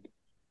domain.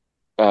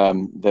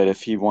 That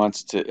if he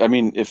wants to, I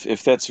mean,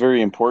 if that's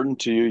very important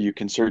to you, you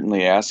can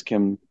certainly ask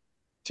him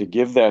to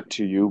give that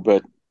to you.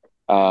 But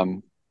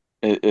um,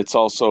 it's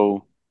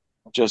also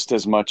just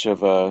as much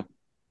of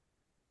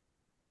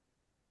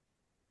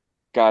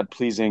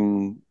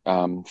God-pleasing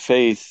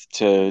faith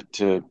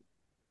to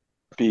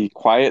be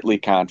quietly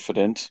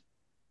confident,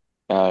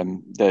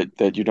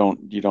 that you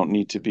don't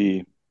need to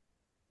be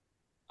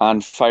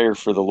on fire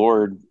for the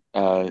Lord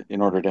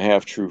in order to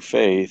have true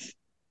faith.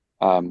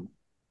 Um,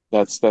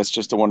 that's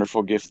just a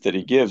wonderful gift that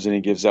He gives, and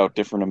He gives out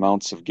different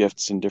amounts of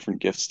gifts and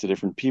different gifts to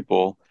different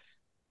people.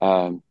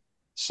 Um,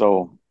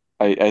 so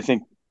I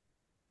think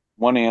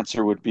one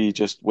answer would be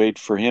just wait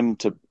for Him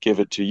to give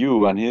it to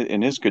you on His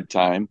in His good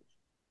time,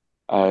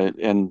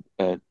 and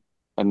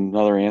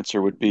another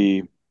answer would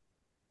be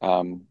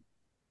um,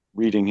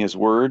 reading His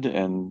Word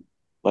and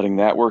letting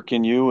that work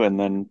in you, and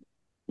then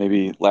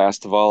maybe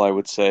last of all, I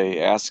would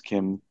say ask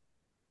Him,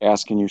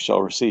 ask and you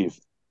shall receive.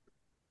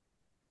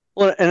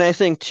 Well, and I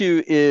think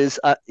too is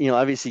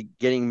obviously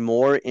getting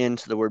more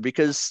into the word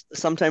because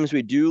sometimes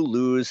we do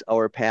lose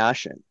our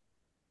passion.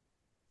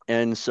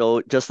 And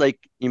so just like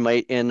you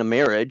might in a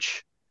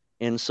marriage,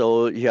 and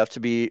so you have to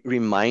be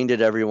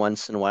reminded every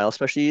once in a while,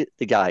 especially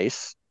the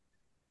guys,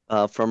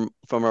 from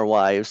our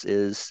wives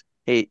is,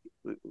 hey,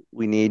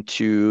 we need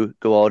to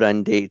go out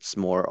on dates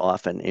more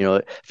often.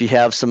 If you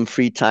have some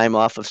free time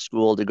off of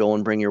school to go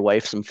and bring your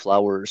wife some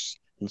flowers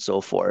and so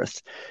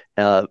forth,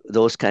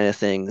 those kind of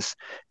things,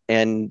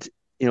 and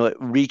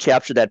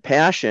recapture that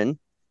passion.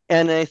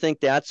 And I think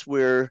that's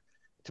where,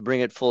 to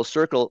bring it full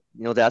circle,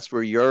 that's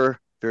where you're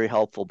very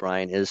helpful,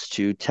 Brian, is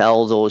to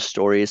tell those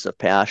stories of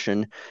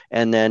passion.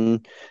 And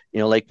then,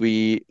 like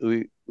we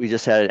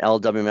just had an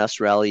LWMS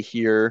rally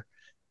here,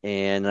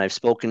 and I've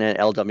spoken at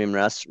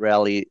LWMS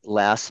rally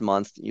last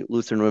month,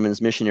 Lutheran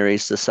Women's Missionary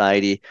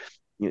Society.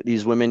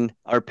 These women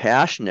are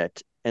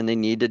passionate and they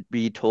need to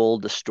be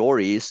told the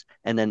stories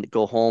and then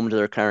go home to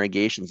their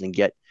congregations and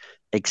get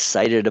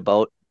excited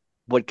about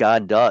what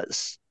God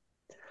does.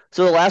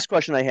 So the last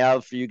question I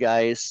have for you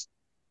guys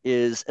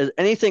is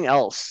anything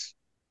else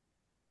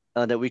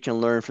that we can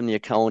learn from the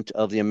account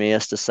of the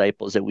Emmaus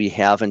disciples that we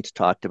haven't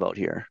talked about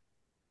here?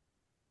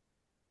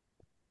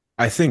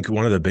 I think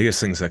one of the biggest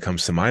things that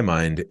comes to my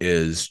mind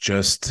is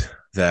just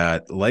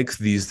that, like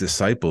these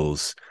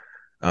disciples,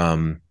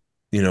 um,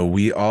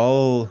 we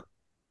all,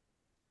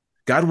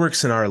 God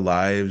works in our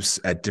lives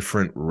at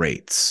different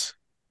rates,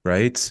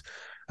 right?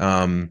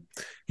 Um,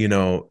 you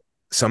know,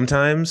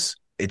 Sometimes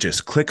it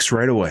just clicks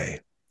right away.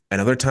 And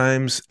other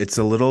times it's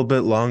a little bit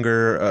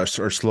longer or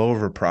slower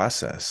of a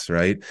process,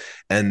 right?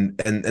 And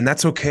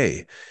that's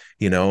okay.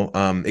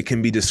 It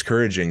can be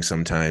discouraging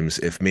sometimes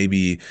if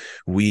maybe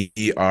we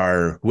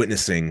are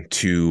witnessing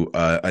to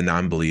a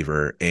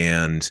non-believer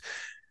and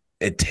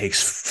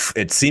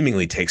it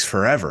seemingly takes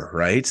forever,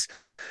 right?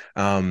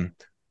 Um,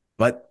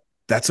 but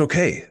that's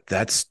okay.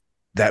 That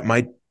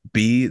might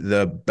be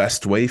the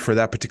best way for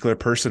that particular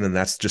person, and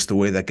that's just the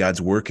way that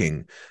God's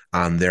working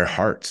on their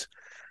heart.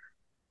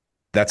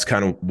 That's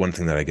kind of one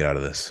thing that I get out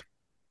of this.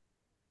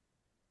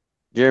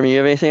 Jeremy, you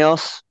have anything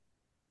else?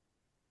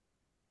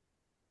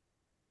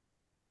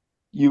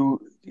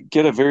 You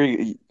get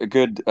a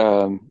good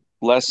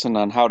lesson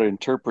on how to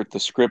interpret the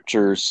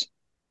scriptures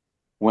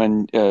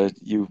when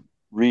you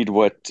read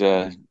what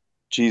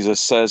Jesus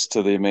says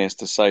to the Emmaus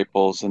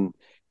disciples, and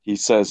he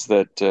says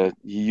that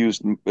he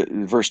used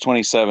verse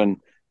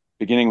 27,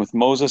 beginning with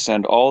Moses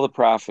and all the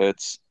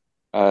prophets.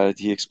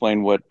 He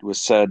explained what was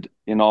said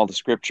in all the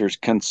scriptures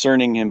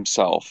concerning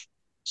himself.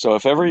 So,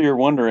 if ever you're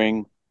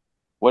wondering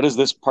what does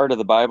this part of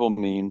the Bible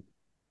mean,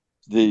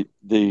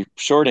 the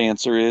short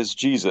answer is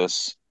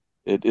Jesus.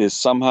 It is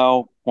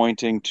somehow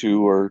pointing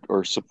to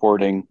or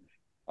supporting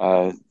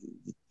uh,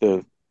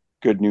 the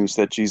good news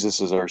that Jesus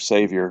is our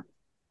Savior.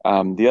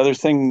 The other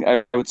thing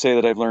I would say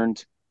that I've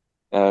learned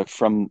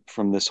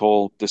from this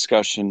whole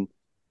discussion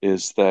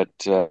is that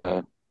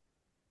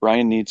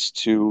Brian needs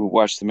to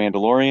watch The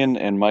Mandalorian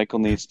and Michael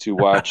needs to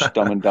watch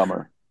Dumb and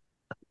Dumber.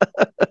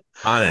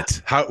 On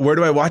it. Where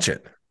do I watch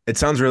it? It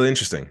sounds really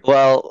interesting.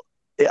 Well,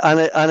 on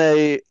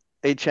a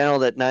channel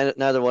that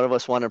neither one of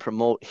us want to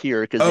promote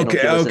here because they don't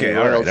Okay, give us any okay,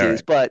 all right, all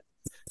royalties, right.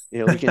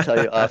 but we can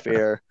tell you off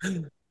air.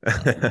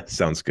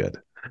 Sounds good.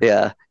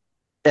 Yeah.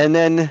 And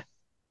then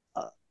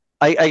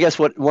I guess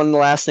what one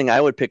last thing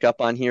I would pick up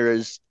on here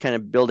is kind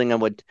of building on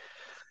what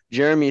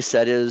Jeremy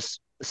said is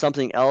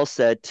something else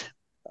that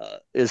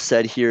is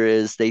said here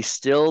is they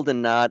still did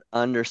not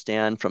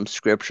understand from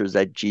scriptures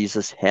that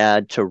Jesus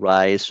had to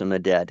rise from the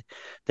dead,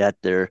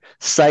 that their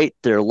sight,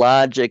 their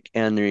logic,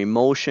 and their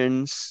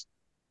emotions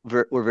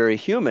were very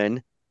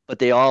human, but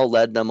they all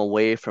led them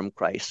away from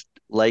Christ,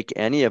 like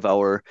any of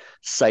our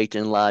sight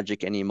and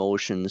logic and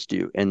emotions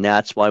do. And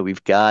that's why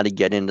we've got to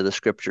get into the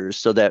scriptures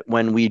so that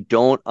when we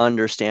don't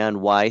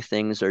understand why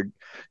things are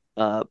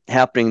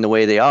happening the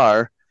way they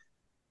are,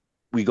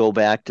 we go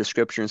back to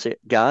scripture and say,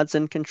 God's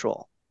in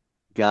control.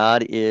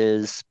 God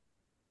is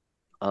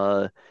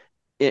uh,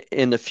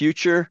 in the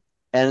future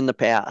and in the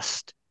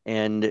past.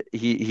 And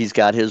he's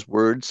got his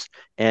words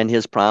and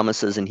his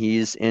promises, and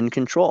he's in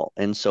control.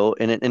 And so,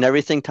 and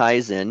everything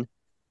ties in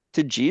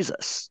to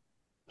Jesus.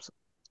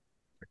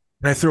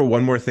 Can I throw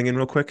one more thing in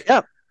real quick?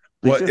 Yeah,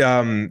 please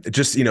What do.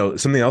 just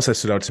something else that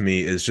stood out to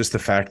me is just the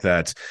fact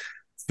that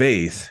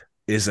faith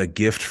is a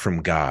gift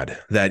from God.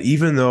 That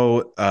even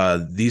though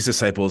these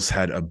disciples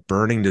had a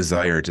burning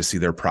desire to see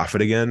their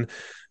prophet again,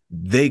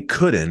 they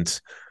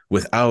couldn't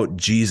without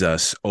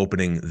Jesus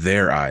opening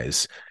their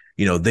eyes.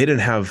 They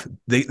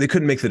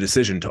couldn't make the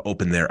decision to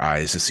open their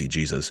eyes to see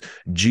Jesus.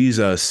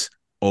 Jesus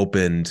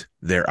opened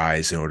their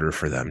eyes in order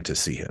for them to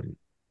see him.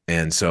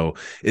 And so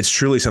it's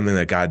truly something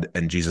that God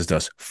and Jesus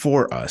does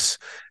for us.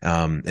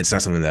 It's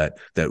not something that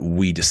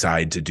we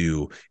decide to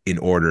do in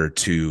order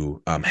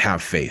to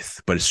have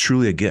faith, but it's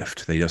truly a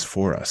gift that he does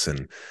for us.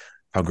 And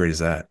how great is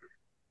that?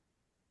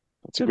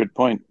 That's a good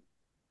point.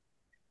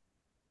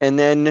 And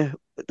then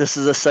this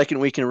is the second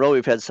week in a row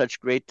we've had such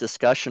great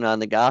discussion on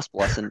the gospel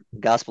lesson.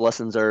 Gospel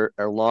lessons are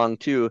long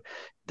too,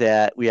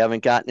 that we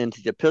haven't gotten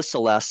into the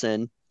epistle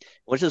lesson,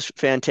 which is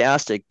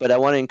fantastic. But I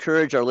want to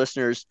encourage our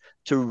listeners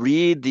to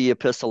read the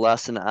epistle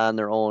lesson on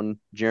their own.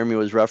 Jeremy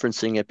was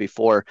referencing it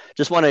before.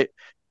 Just want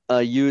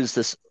to use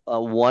this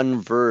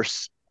one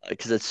verse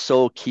because it's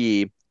so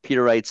key.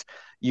 Peter writes,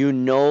 "You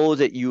know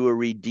that you were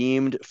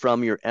redeemed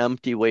from your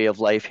empty way of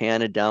life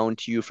handed down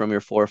to you from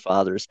your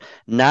forefathers,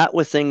 not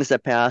with things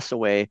that pass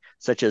away,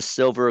 such as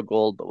silver or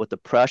gold, but with the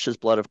precious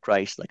blood of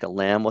Christ, like a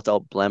lamb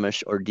without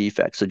blemish or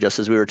defect." So just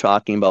as we were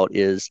talking about,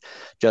 is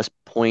just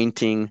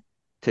pointing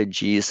to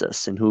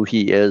Jesus and who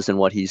he is and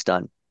what he's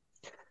done.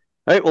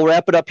 All right, we'll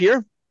wrap it up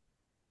here.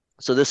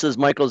 So this is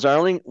Michael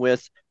Zarling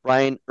with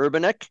Brian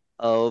Urbanek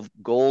of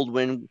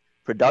Goldwyn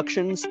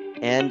Productions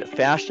and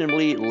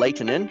Fashionably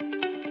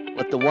Laitinen.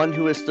 Let the one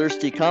who is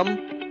thirsty come.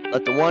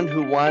 Let the one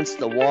who wants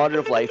the water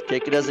of life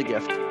take it as a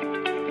gift.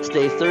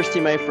 Stay thirsty,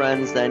 my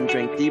friends, then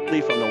drink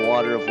deeply from the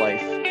water of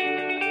life.